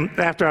 And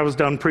after I was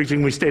done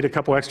preaching, we stayed a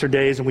couple extra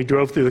days, and we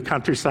drove through the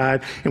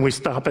countryside, and we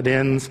stopped at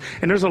inns.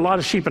 And there's a lot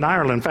of sheep in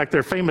Ireland. In fact,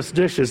 their famous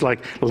dishes like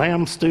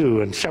lamb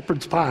stew and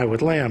shepherd's pie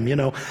with lamb, you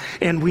know.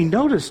 And we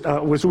noticed,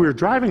 as we were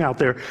driving out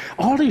there,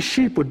 all these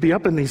sheep would be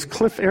up in these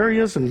cliff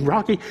areas and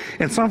rocky,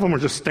 and some of them were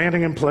just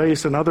standing in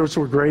place, and others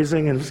were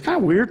grazing. And it was kind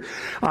of weird,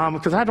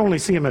 because I'd only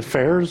see them at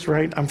fairs,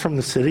 right? I'm from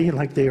the city, and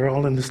like they were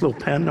all in this little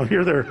pen. Now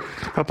here they're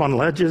up on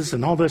ledges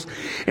and all this.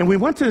 And we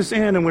went to this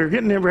inn, and we were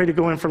getting ready to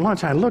go in for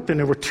lunch. I looked, and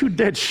there were 2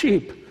 dead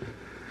sheep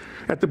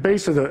at the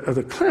base of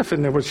the cliff,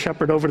 and there was a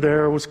shepherd over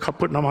there was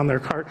putting them on their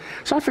cart.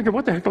 So I figured,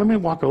 what the heck, let me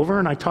walk over,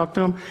 and I talked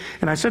to him,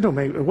 and I said to him,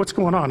 hey, what's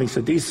going on? He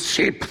said, these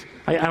sheep.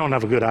 I don't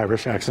have a good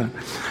Irish accent.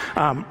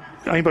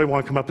 Anybody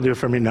want to come up and do it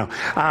for me? No.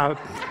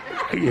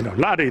 You know,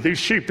 laddie, these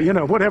sheep, you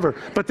know, whatever.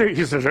 But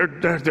he says,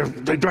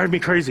 they drive me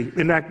crazy.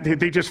 In that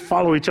they just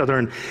follow each other,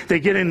 and they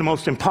get in the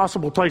most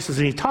impossible places.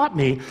 And he taught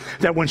me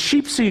that when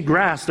sheep see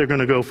grass, they're going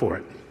to go for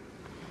it.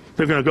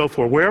 They're going to go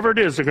for it. Wherever it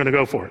is, they're going to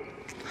go for it.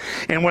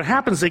 And what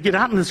happens, they get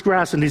out in this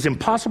grass in these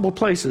impossible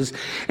places,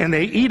 and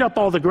they eat up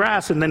all the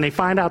grass, and then they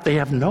find out they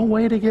have no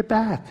way to get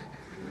back.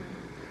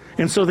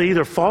 And so they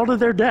either fall to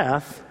their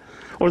death,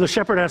 or the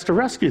shepherd has to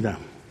rescue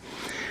them.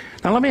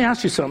 Now, let me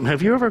ask you something.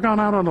 Have you ever gone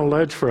out on a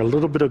ledge for a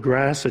little bit of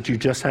grass that you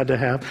just had to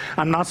have?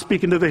 I'm not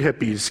speaking to the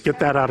hippies. Get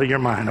that out of your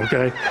mind,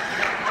 okay?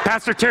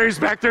 Pastor Terry's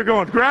back there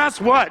going,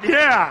 grass what?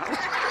 Yeah.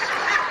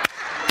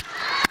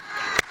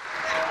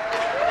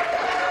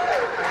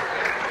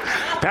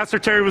 Pastor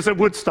Terry was at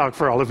Woodstock,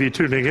 for all of you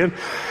tuning in.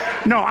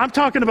 No, I'm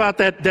talking about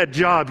that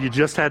job you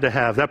just had to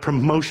have, that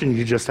promotion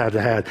you just had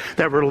to have,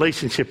 that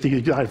relationship that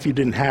you got if you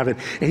didn't have it,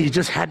 and you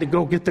just had to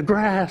go get the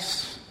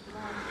grass.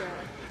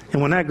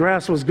 And when that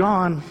grass was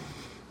gone,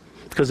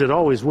 because it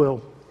always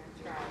will,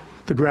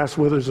 the grass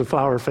withers, the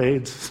flower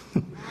fades,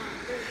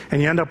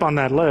 and you end up on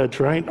that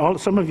ledge, right?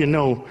 Some of you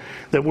know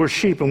that we're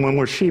sheep, and when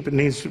we're sheep,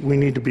 we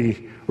need to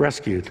be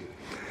rescued.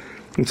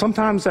 And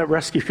sometimes that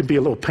rescue can be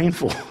a little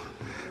painful,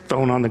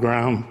 thrown on the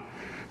ground,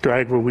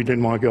 dragged where we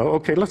didn't want to go.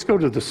 Okay, let's go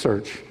to the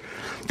search.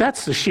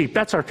 That's the sheep.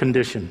 That's our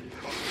condition.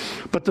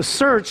 But the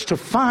search to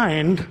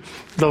find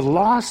the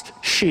lost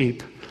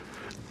sheep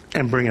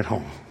and bring it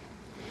home.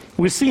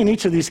 We see in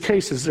each of these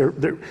cases,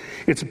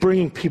 it's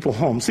bringing people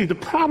home. See, the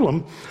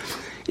problem,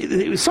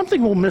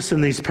 something we'll miss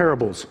in these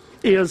parables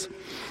is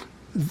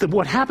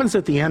what happens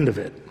at the end of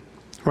it,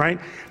 right?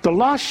 The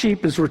lost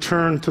sheep is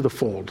returned to the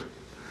fold.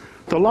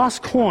 The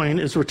lost coin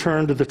is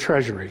returned to the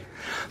treasury.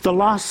 The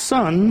lost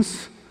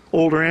sons,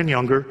 older and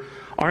younger,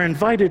 are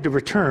invited to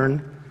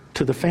return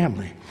to the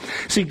family.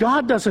 See,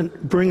 God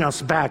doesn't bring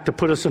us back to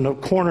put us in a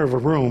corner of a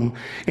room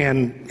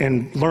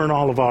and learn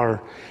all of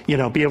our,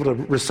 be able to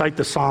recite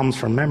the Psalms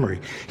from memory.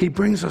 He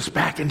brings us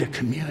back into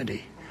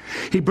community.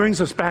 He brings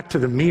us back to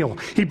the meal.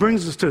 He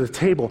brings us to the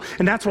table.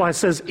 And that's why it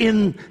says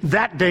in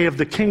that day of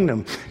the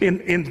kingdom,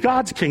 in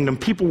God's kingdom,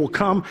 people will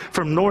come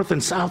from north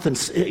and south and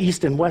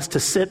east and west to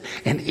sit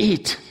and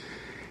eat.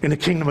 in the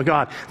kingdom of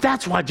God.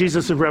 That's why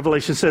Jesus in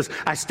Revelation says,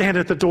 I stand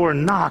at the door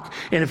and knock,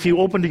 and if you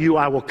open to you,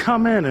 I will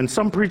come in. And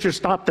some preachers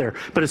stop there,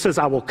 but it says,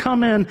 I will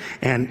come in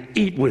and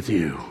eat with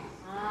you.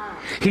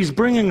 He's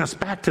bringing us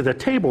back to the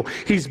table.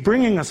 He's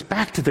bringing us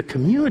back to the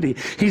community.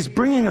 He's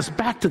bringing us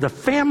back to the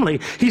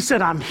family. He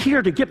said, I'm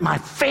here to get my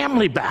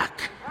family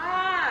back.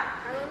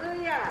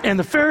 Hallelujah. And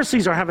the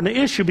Pharisees are having an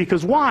issue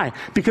because why?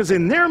 Because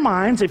in their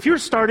minds, if you're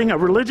starting a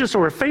religious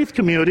or a faith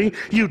community,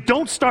 you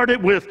don't start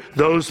it with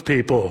those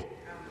people.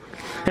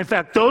 In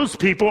fact, those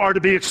people are to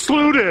be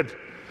excluded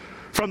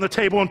from the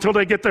table until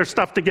they get their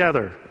stuff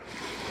together.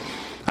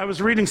 I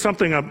was reading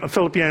something,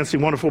 Philip Yancey,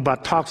 wonderful,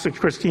 about toxic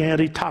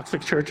Christianity,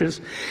 toxic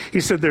churches.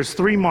 He said there's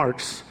 3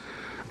 marks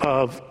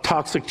of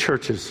toxic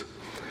churches.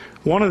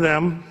 One of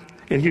them,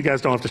 and you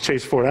guys don't have to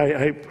chase for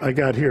it, I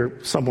got here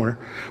somewhere.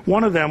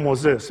 One of them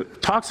was this.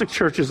 Toxic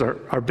churches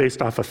are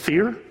based off of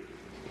fear,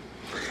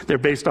 they're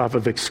based off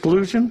of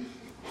exclusion,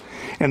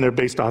 and they're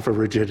based off of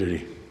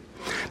rigidity.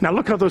 Now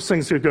look how those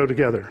things go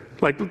together.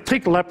 Like,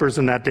 take lepers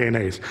in that day and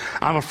age.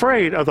 I'm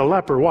afraid of the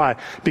leper. Why?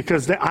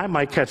 Because I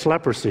might catch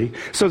leprosy.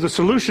 So the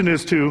solution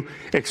is to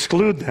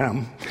exclude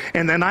them.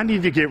 And then I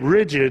need to get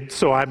rigid,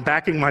 so I'm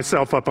backing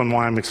myself up on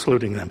why I'm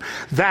excluding them.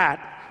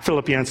 That,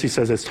 Philip Yancey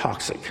says, is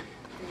toxic.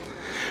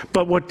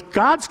 But what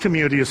God's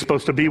community is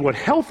supposed to be, what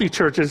healthy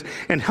churches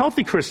and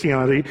healthy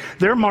Christianity,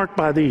 they're marked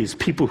by these: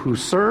 people who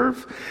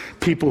serve,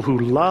 people who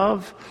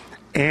love,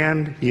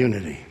 and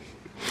unity.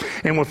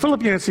 And when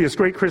Philip Yancey, this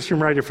great Christian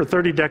writer for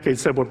 30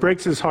 decades, said what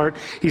breaks his heart,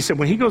 he said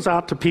when he goes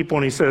out to people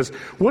and he says,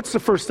 what's the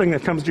first thing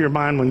that comes to your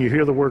mind when you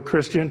hear the word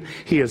Christian?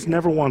 He has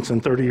never once in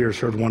 30 years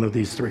heard one of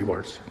these 3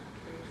 words.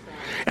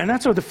 And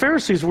that's why the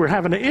Pharisees were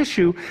having an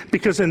issue,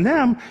 because in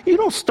them, you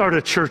don't start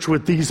a church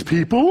with these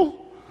people.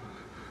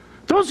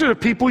 Those are the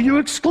people you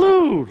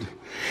exclude.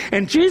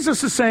 And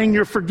Jesus is saying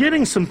you're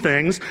forgetting some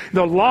things.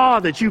 The law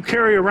that you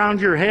carry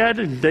around your head,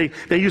 and they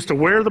used to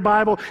wear the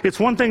Bible. It's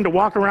one thing to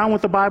walk around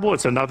with the Bible.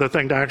 It's another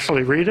thing to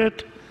actually read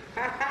it.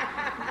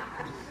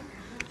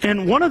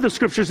 And one of the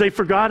scriptures they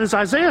forgot is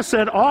Isaiah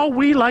said, all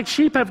we like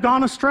sheep have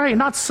gone astray.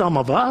 Not some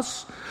of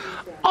us.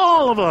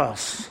 All of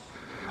us.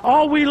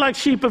 All we like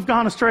sheep have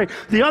gone astray.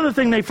 The other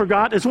thing they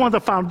forgot is one of the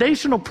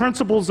foundational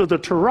principles of the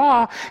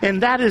Torah,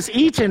 and that is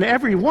each and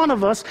every one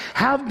of us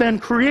have been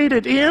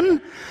created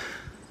in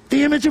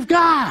the image of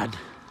God.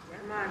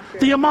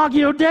 The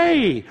Imago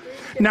Dei.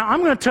 Now, I'm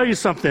going to tell you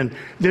something.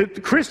 The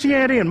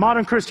Christianity and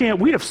modern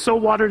Christianity, we have so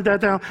watered that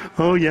down.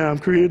 Oh, yeah, I'm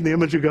created in the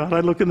image of God. I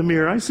look in the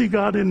mirror. I see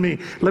God in me.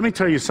 Let me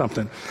tell you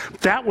something.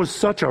 That was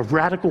such a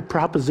radical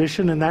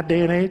proposition in that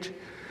day and age.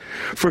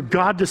 For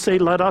God to say,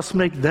 let us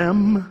make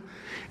them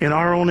in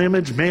our own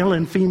image, male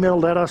and female,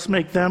 let us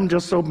make them,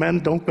 just so men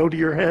don't go to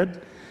your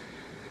head.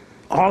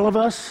 All of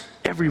us,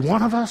 every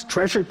one of us,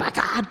 treasured by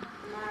God.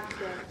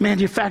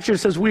 Manufacturer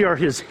says we are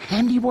his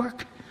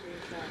handiwork.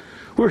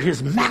 We're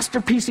his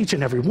masterpiece, each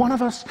and every one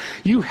of us.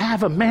 You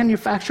have a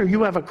manufacturer,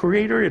 you have a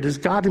creator, it is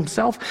God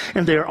himself,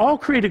 and they are all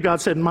created,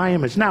 God said, in my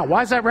image. Now,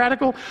 why is that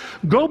radical?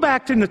 Go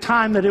back to the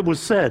time that it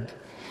was said.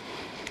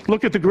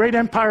 Look at the great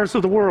empires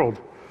of the world.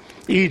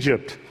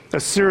 Egypt,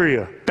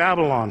 Assyria,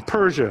 Babylon,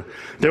 Persia.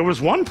 There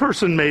was one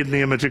person made in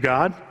the image of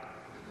God.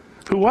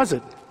 Who was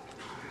it?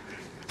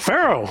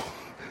 Pharaoh,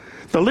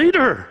 the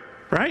leader.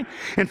 Right?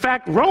 In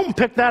fact, Rome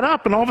picked that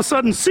up, and all of a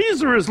sudden,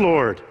 Caesar is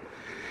Lord.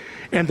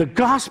 And the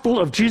gospel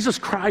of Jesus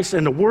Christ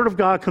and the word of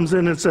God comes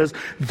in and says,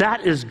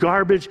 that is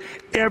garbage.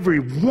 Every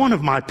one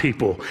of my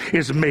people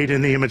is made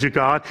in the image of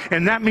God.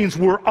 And that means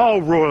we're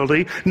all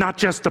royalty, not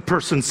just the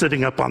person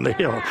sitting up on the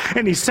hill.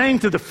 And he's saying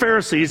to the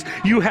Pharisees,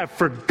 you have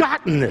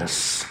forgotten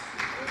this.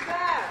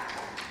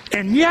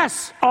 And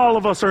yes, all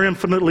of us are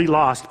infinitely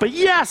lost. But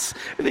yes,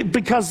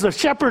 because the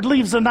shepherd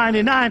leaves the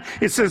 99,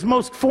 it says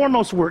most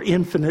foremost, we're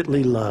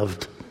infinitely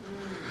loved.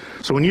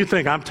 So when you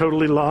think I'm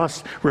totally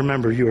lost,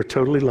 remember you are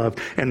totally loved.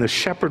 And the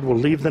shepherd will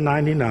leave the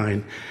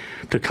 99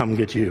 to come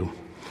get you.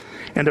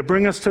 And to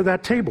bring us to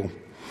that table.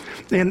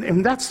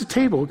 And that's the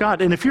table of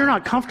God. And if you're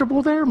not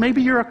comfortable there,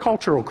 maybe you're a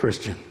cultural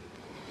Christian.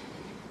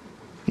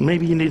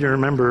 Maybe you need to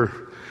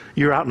remember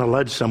you're out on a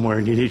ledge somewhere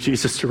and you need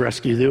Jesus to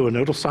rescue you, and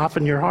it'll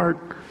soften your heart.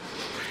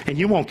 And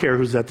you won't care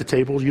who's at the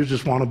table. You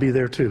just want to be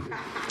there too.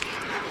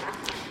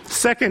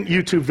 Second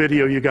YouTube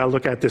video you got to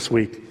look at this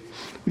week.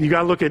 You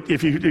got to look at,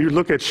 if you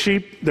look at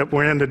sheep that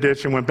were in the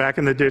ditch and went back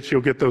in the ditch,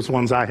 you'll get those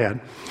ones I had.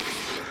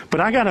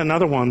 But I got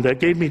another one that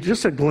gave me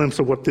just a glimpse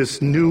of what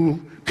this new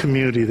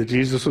community that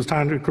Jesus was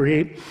trying to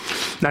create.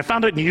 And I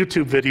found it in a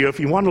YouTube video. If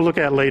you want to look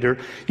at it later,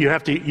 you'll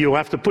have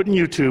to put in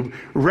YouTube,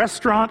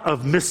 Restaurant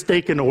of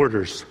Mistaken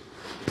Orders.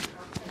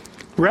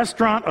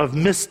 Restaurant of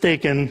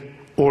Mistaken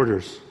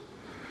Orders.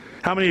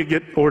 How many of you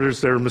get orders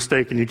that are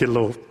mistaken? You get a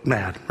little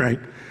mad, right?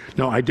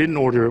 No, I didn't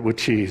order it with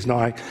cheese. No,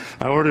 I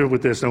ordered it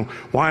with this. No,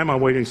 why am I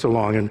waiting so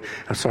long? And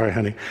I'm sorry,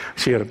 honey,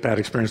 she had a bad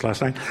experience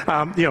last night.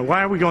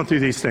 Why are we going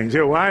through these things?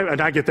 Why? And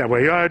I get that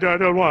way. I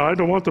don't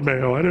want the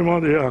mayo. I didn't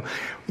want the.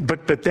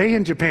 But they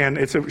in Japan,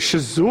 it's a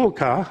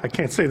Shizuoka. I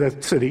can't say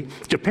that city.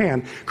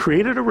 Japan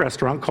created a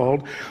restaurant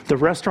called the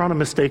Restaurant of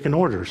Mistaken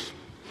Orders.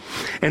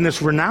 And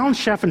this renowned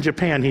chef in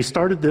Japan, he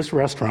started this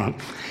restaurant,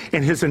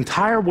 and his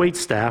entire wait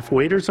staff,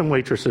 waiters and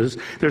waitresses,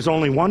 there's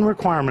only one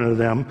requirement of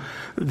them,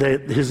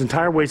 that his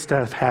entire wait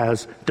staff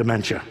has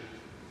dementia.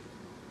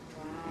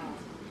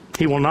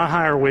 He will not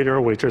hire a waiter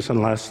or waitress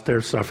unless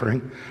they're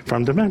suffering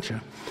from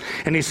dementia.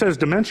 And he says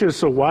dementia is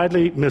so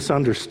widely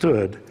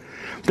misunderstood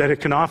that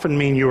it can often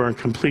mean you are in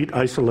complete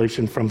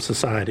isolation from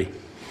society.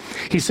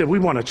 He said, we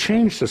want to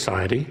change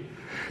society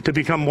to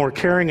become more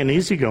caring and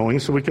easygoing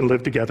so we can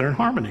live together in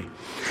harmony.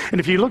 And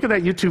if you look at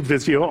that YouTube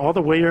video, all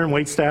the waiter and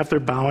wait staff,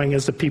 they're bowing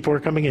as the people are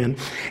coming in,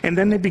 and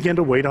then they begin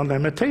to wait on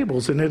them at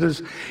tables. And it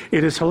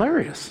is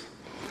hilarious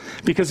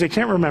because they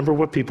can't remember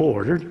what people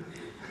ordered.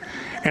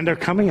 And they're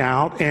coming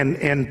out,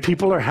 and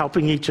people are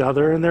helping each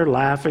other, and they're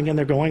laughing, and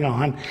they're going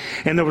on.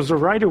 And there was a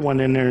writer went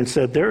in there and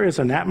said, there is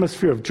an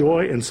atmosphere of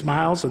joy and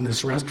smiles in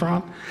this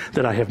restaurant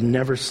that I have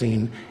never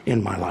seen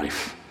in my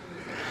life.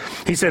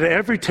 He said, at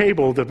every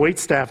table, the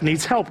waitstaff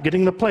needs help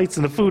getting the plates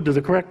and the food to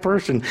the correct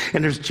person.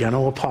 And there's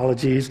general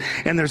apologies,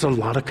 and there's a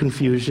lot of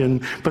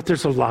confusion, but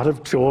there's a lot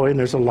of joy, and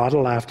there's a lot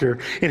of laughter.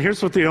 And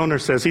here's what the owner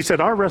says. He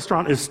said, our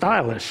restaurant is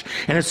stylish,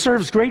 and it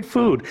serves great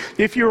food.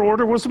 If your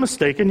order was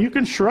mistaken, you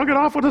can shrug it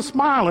off with a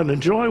smile and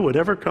enjoy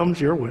whatever comes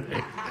your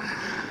way.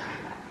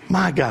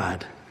 My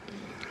God.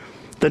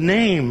 The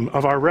name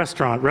of our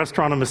restaurant,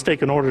 Restaurant of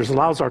Mistaken Orders,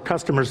 allows our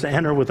customers to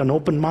enter with an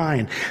open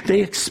mind. They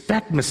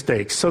expect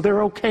mistakes, so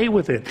they're okay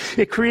with it.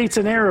 It creates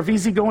an air of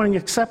easygoing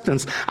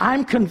acceptance.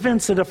 I'm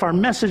convinced that if our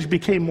message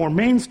became more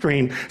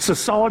mainstream,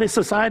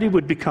 society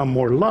would become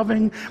more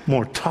loving,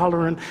 more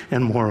tolerant,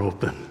 and more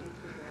open.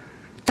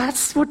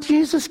 That's what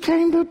Jesus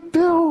came to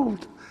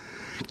build.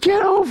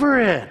 Get over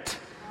it,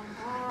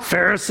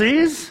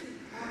 Pharisees.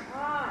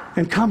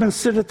 And come and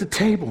sit at the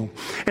table.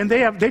 And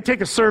they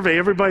take a survey.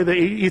 Everybody that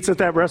eats at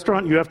that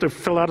restaurant, you have to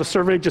fill out a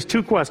survey. Just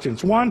 2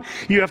 questions. One,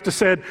 you have to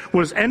say,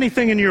 was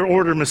anything in your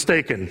order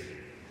mistaken?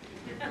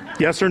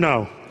 Yes or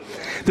no?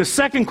 The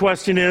second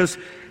question is,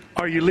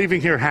 are you leaving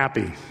here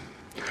happy?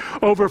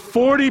 Over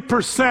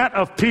 40%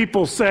 of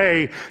people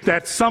say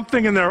that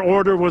something in their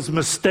order was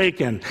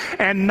mistaken,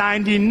 and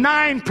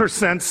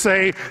 99%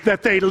 say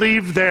that they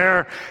leave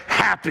there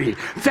happy.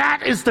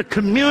 That is the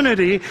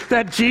community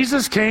that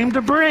Jesus came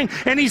to bring.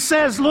 And he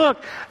says,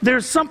 look,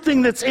 there's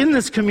something that's in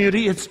this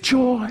community. It's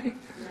joy.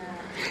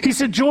 He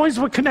said, joy is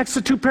what connects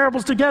the 2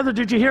 parables together.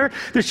 Did you hear?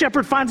 The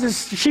shepherd finds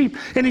his sheep,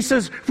 and he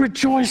says,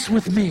 rejoice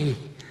with me.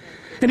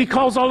 And he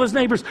calls all his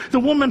neighbors. The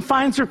woman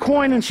finds her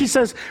coin and she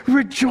says,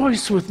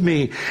 rejoice with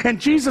me.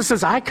 And Jesus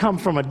says, I come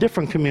from a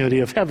different community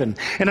of heaven.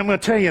 And I'm going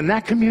to tell you, in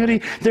that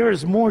community, there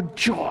is more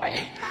joy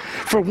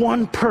for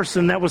one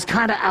person that was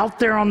kind of out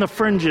there on the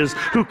fringes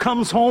who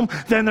comes home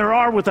than there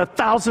are with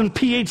 1,000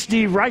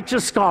 PhD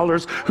righteous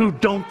scholars who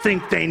don't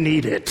think they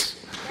need it.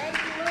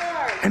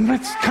 And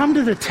let's come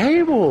to the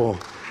table.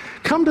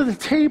 Come to the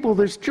table.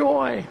 There's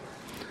joy.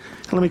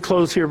 And let me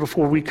close here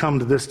before we come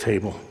to this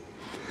table.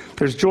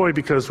 There's joy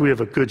because we have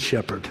a good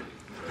shepherd.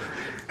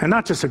 And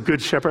not just a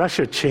good shepherd. I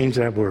should change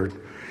that word.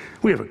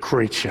 We have a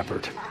great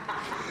shepherd.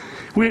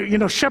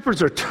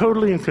 Shepherds are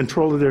totally in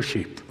control of their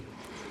sheep.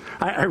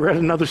 I read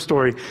another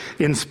story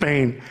in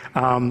Spain.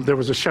 There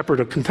was a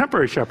shepherd, a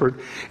contemporary shepherd,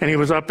 and he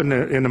was up in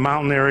the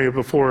mountain area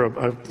before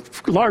a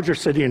larger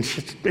city in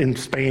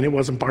Spain. It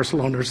wasn't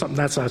Barcelona or something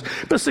that size,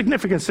 but a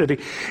significant city.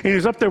 And he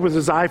was up there with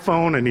his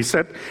iPhone, and he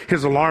set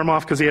his alarm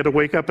off because he had to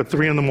wake up at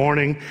 3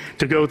 a.m.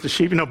 to go with the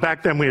sheep.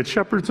 Back then we had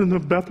shepherds in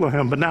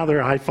Bethlehem, but now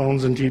there are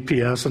iPhones and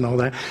GPS and all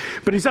that.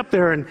 But he's up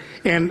there, and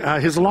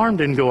his alarm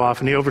didn't go off,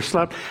 and he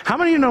overslept. How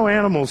many of you know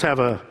animals have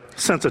a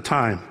sense of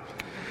time?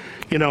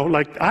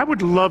 I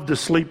would love to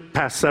sleep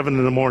past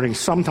 7 a.m.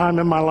 sometime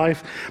in my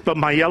life, but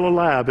my yellow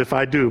lab, if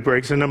I do,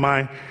 breaks into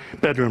my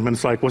bedroom and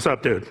it's like, what's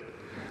up, dude?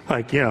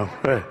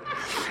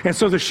 And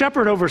so the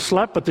shepherd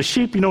overslept, but the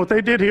sheep, you know what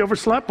they did? He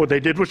overslept. Well, they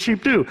did what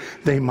sheep do.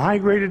 They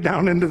migrated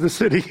down into the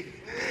city.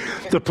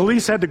 The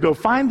police had to go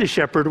find the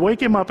shepherd,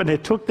 wake him up, and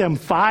it took them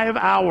 5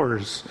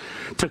 hours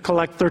to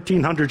collect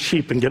 1,300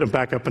 sheep and get them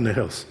back up in the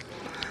hills.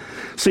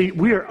 See,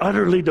 we are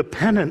utterly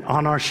dependent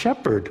on our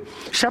shepherd.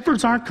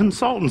 Shepherds aren't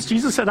consultants.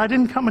 Jesus said, I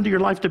didn't come into your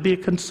life to be a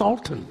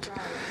consultant.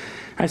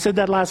 I said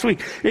that last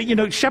week.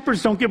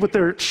 Shepherds don't get with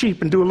their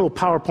sheep and do a little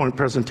PowerPoint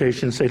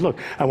presentation and say, look,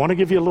 I want to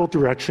give you a little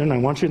direction. I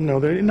want you to know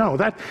that. No,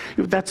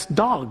 that's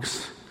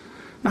dogs,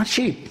 not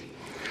sheep.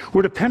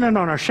 We're dependent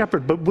on our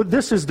shepherd, but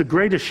this is the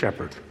greatest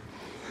shepherd.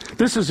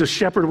 This is a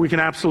shepherd we can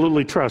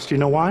absolutely trust. You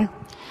know why?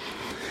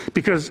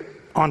 Because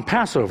on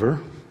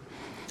Passover,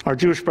 our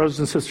Jewish brothers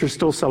and sisters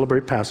still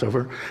celebrate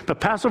Passover.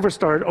 But Passover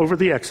started over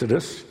the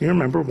Exodus. You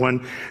remember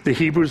when the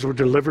Hebrews were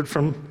delivered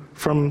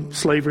from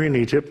slavery in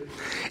Egypt.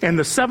 And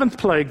the 7th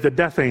plague, the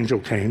death angel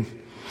came.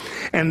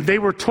 And they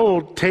were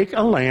told, take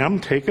a lamb,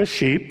 take a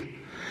sheep,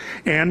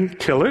 and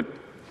kill it,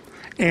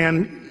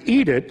 and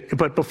eat it.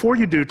 But before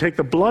you do, take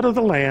the blood of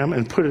the lamb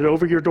and put it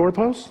over your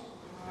doorpost.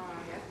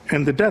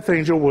 And the death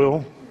angel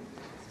will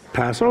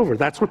pass over.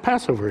 That's what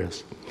Passover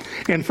is.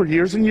 And for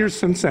years and years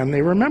since then,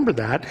 they remember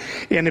that.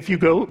 And if you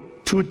go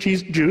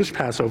Jewish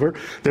Passover.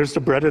 There's the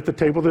bread at the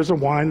table, there's the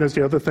wine, there's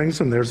the other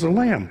things, and there's the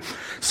lamb.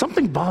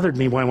 Something bothered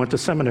me when I went to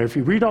seminary. If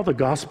you read all the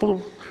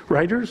gospel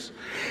writers,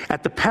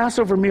 at the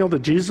Passover meal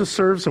that Jesus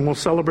serves, and we'll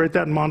celebrate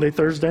that on Maundy,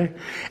 Thursday,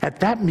 at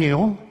that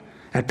meal,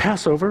 at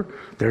Passover,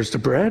 there's the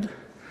bread,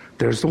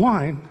 there's the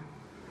wine.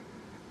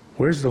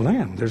 Where's the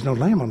lamb? There's no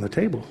lamb on the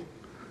table.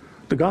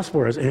 The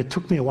gospel writers, and it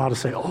took me a while to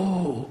say,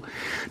 oh,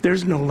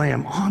 there's no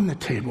lamb on the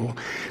table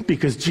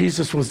because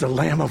Jesus was the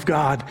Lamb of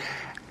God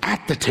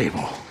at the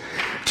table.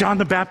 John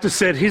the Baptist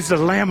said he's the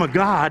Lamb of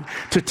God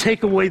to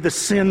take away the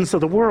sins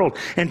of the world.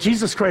 And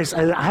Jesus Christ,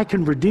 I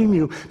can redeem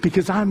you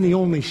because I'm the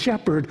only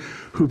shepherd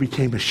who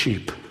became a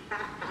sheep.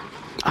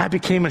 I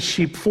became a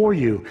sheep for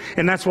you.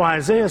 And that's why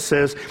Isaiah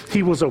says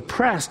he was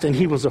oppressed and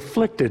he was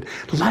afflicted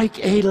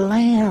like a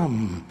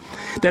lamb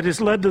that is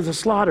led to the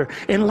slaughter,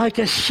 and like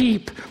a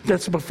sheep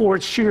that's before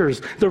its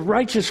shears. The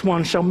righteous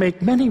one shall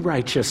make many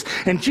righteous.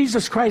 And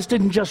Jesus Christ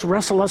didn't just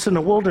wrestle us in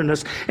the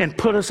wilderness and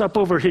put us up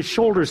over his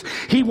shoulders.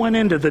 He went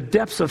into the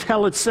depths of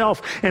hell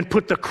itself and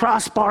put the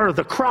crossbar of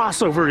the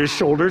cross over his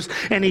shoulders,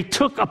 and he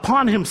took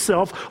upon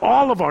himself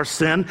all of our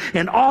sin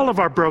and all of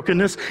our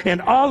brokenness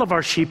and all of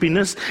our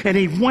sheepiness, and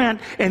he went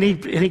and he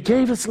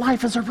gave his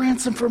life as a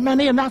ransom for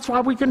many, and that's why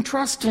we can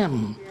trust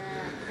him.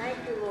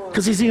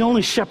 Because he's the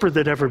only shepherd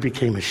that ever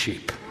became a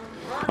sheep.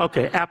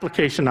 Okay,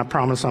 application, I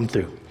promise I'm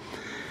through.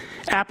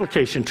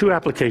 Application, 2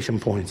 application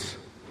points.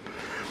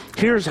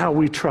 Here's how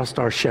we trust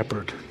our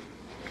shepherd.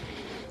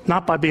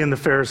 Not by being the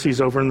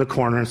Pharisees over in the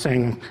corner and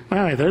saying,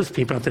 well, there's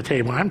people at the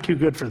table, I'm too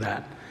good for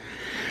that.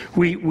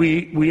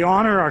 We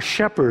honor our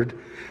shepherd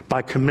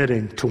by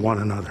committing to one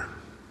another.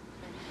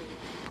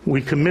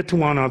 We commit to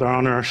one another,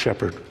 honor our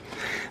shepherd.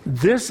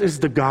 This is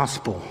the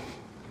gospel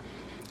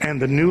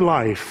and the new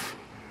life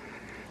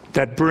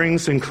that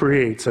brings and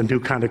creates a new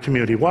kind of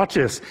community. Watch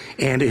this.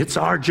 And it's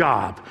our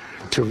job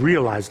to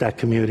realize that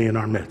community in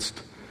our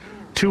midst.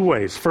 2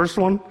 ways. First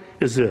one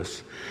is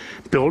this.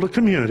 Build a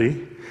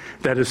community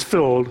that is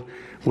filled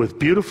with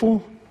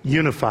beautiful,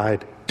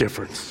 unified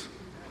difference.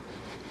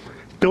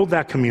 Build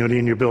that community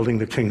and you're building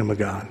the kingdom of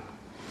God.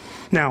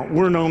 Now,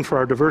 we're known for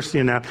our diversity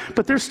in that,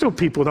 but there's still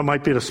people that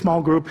might be in a small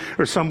group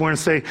or somewhere and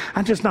say,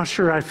 I'm just not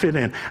sure I fit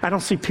in. I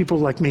don't see people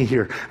like me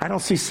here. I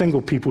don't see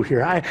single people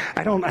here.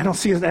 I don't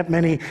see that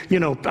many,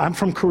 I'm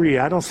from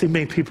Korea. I don't see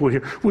many people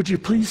here. Would you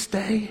please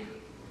stay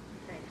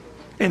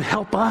and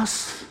help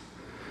us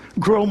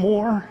grow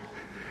more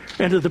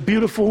into the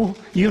beautiful,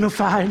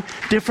 unified,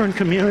 different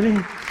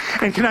community?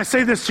 And can I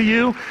say this to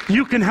you?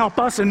 You can help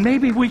us, and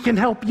maybe we can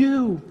help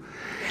you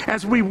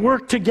as we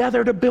work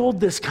together to build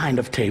this kind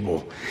of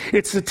table.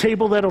 It's the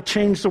table that'll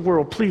change the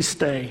world. Please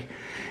stay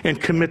and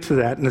commit to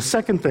that. And the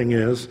second thing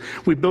is,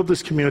 we build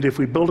this community, if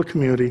we build a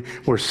community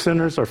where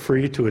sinners are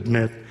free to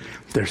admit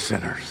they're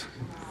sinners.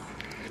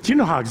 Do you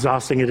know how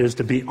exhausting it is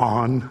to be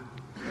on?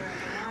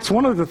 It's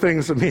one of the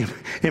things,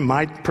 in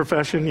my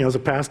profession, as a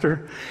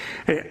pastor,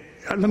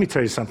 let me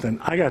tell you something.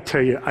 I got to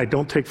tell you, I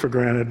don't take for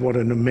granted what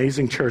an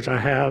amazing church I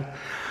have.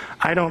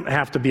 I don't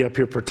have to be up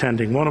here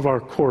pretending. One of our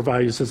core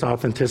values is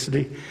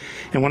authenticity.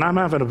 And when I'm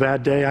having a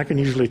bad day, I can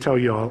usually tell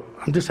you all,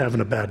 I'm just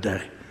having a bad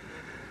day.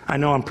 I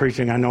know I'm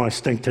preaching. I know I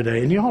stink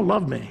today. And you all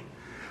love me.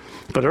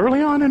 But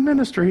early on in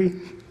ministry,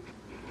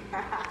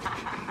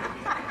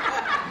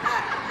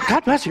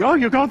 God bless you. Oh,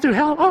 you're going through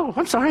hell? Oh,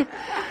 I'm sorry.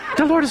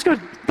 The Lord is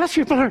good. Bless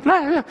you, Lord.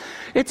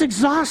 It's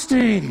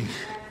exhausting.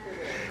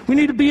 We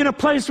need to be in a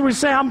place where we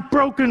say, I'm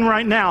broken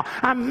right now.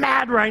 I'm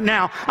mad right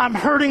now. I'm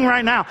hurting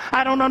right now.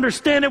 I don't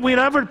understand it. We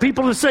have other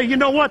people to say, you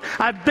know what?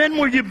 I've been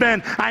where you've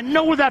been. I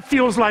know what that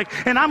feels like,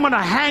 and I'm going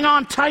to hang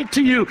on tight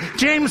to you.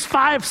 James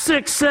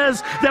 5:6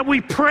 says that we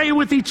pray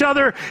with each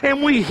other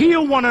and we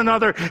heal one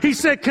another. He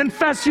said,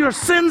 confess your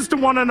sins to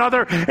one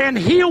another and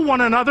heal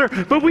one another.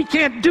 But we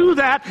can't do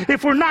that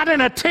if we're not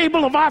in a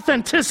table of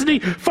authenticity.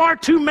 Far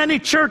too many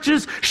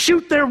churches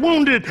shoot their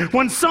wounded.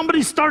 When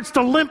somebody starts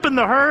to limp in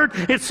the herd,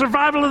 it's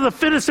survival of the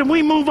fittest, and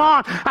we move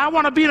on. I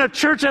want to be in a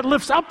church that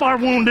lifts up our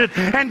wounded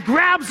and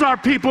grabs our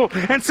people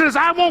and says,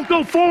 I won't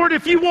go forward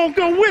if you won't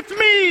go with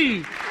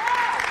me.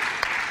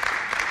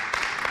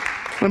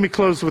 Let me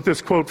close with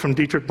this quote from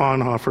Dietrich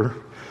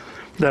Bonhoeffer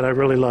that I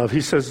really love.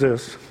 He says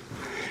this: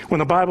 when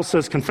the Bible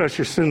says confess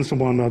your sins to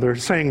one another,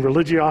 saying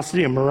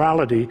religiosity and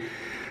morality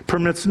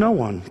permits no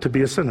one to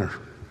be a sinner.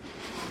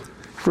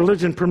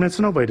 Religion permits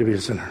nobody to be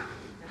a sinner.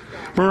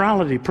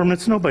 Morality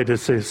permits nobody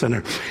to be a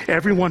sinner.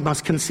 Everyone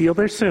must conceal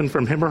their sin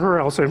from him or her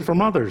else and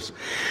from others.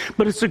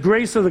 But it's the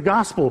grace of the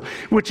gospel,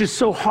 which is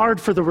so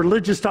hard for the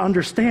religious to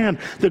understand.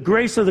 The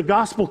grace of the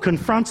gospel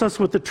confronts us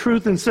with the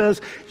truth and says,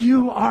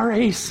 you are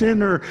a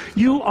sinner.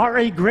 You are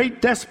a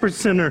great, desperate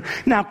sinner.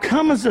 Now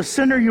come as a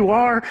sinner you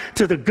are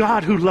to the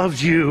God who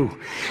loves you.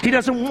 He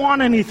doesn't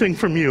want anything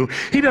from you.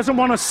 He doesn't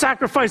want a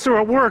sacrifice or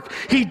a work.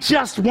 He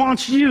just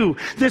wants you.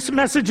 This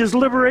message is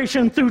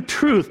liberation through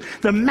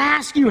truth. The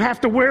mask you have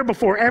to wear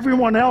before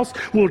everyone else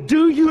will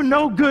do you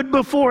no good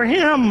before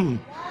him.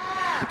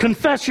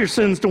 Confess your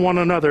sins to one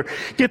another.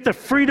 Get the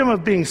freedom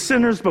of being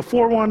sinners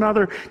before one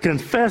another.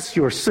 Confess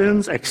your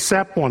sins,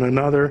 accept one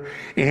another,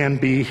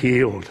 and be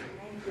healed.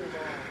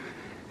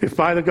 If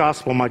by the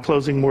gospel, my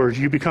closing words,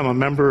 you become a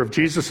member of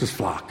Jesus'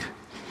 flock,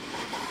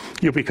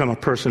 you'll become a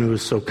person who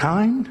is so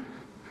kind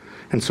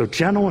and so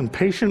gentle and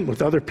patient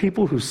with other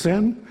people who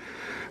sin.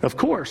 Of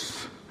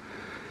course,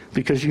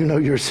 because you know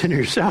you're a sinner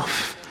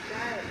yourself,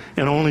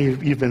 and only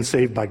you've been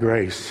saved by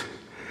grace.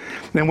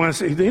 And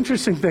the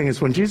interesting thing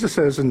is when Jesus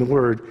says in the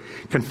Word,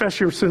 confess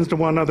your sins to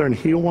one another and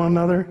heal one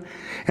another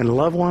and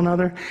love one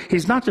another,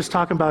 he's not just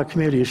talking about a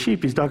community of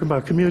sheep, he's talking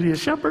about a community of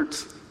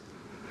shepherds.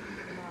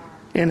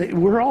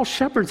 And we're all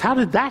shepherds. How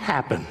did that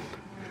happen?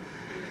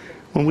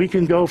 When we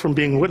can go from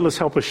being witless,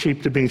 helpless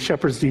sheep to being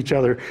shepherds to each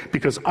other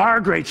because our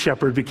great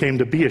shepherd became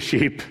to be a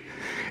sheep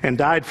and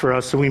died for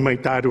us so we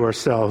might die to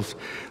ourselves,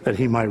 that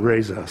he might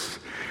raise us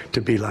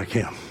to be like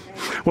him.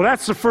 Well,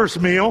 that's the first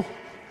meal.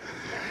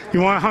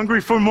 You want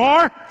hungry for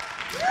more?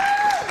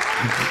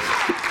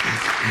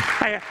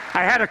 I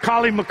had a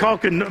Collie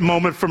McCulkin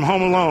moment from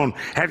Home Alone.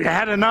 Have you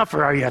had enough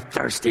or are you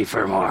thirsty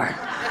for more?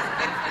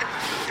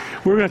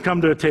 We're going to come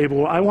to a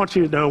table. I want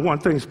you to know one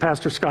thing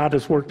Pastor Scott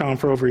has worked on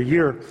for over a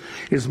year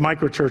is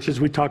microchurches.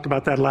 We talked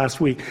about that last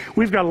week.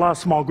 We've got a lot of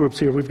small groups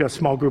here. We've got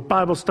small group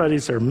Bible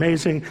studies. They're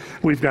amazing.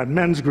 We've got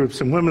men's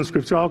groups and women's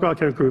groups. All got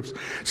care groups.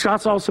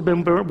 Scott's also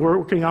been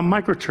working on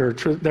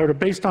microchurch. They're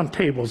based on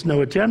tables,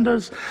 no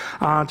agendas,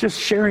 just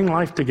sharing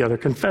life together,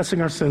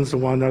 confessing our sins to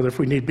one another if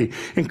we need be,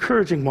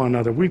 encouraging one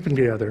another, weeping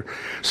together.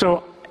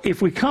 So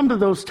if we come to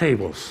those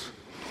tables,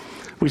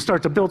 we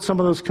start to build some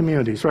of those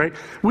communities, right?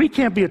 We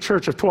can't be a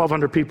church of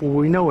 1,200 people where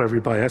we know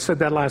everybody. I said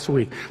that last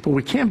week. But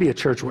we can be a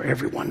church where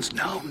everyone's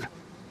known.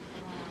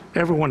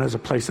 Everyone has a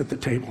place at the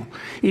table.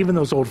 Even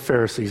those old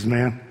Pharisees,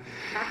 man.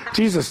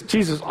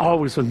 Jesus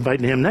always was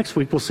inviting him. Next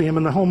week, we'll see him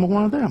in the home of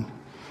one of them.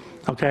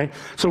 Okay?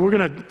 So we're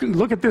going to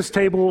look at this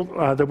table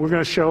that we're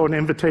going to show an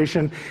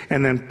invitation,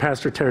 and then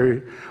Pastor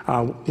Terry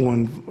will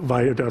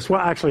invite us.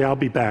 Well, actually, I'll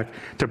be back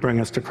to bring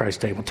us to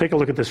Christ's table. Take a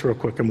look at this real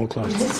quick, and we'll close.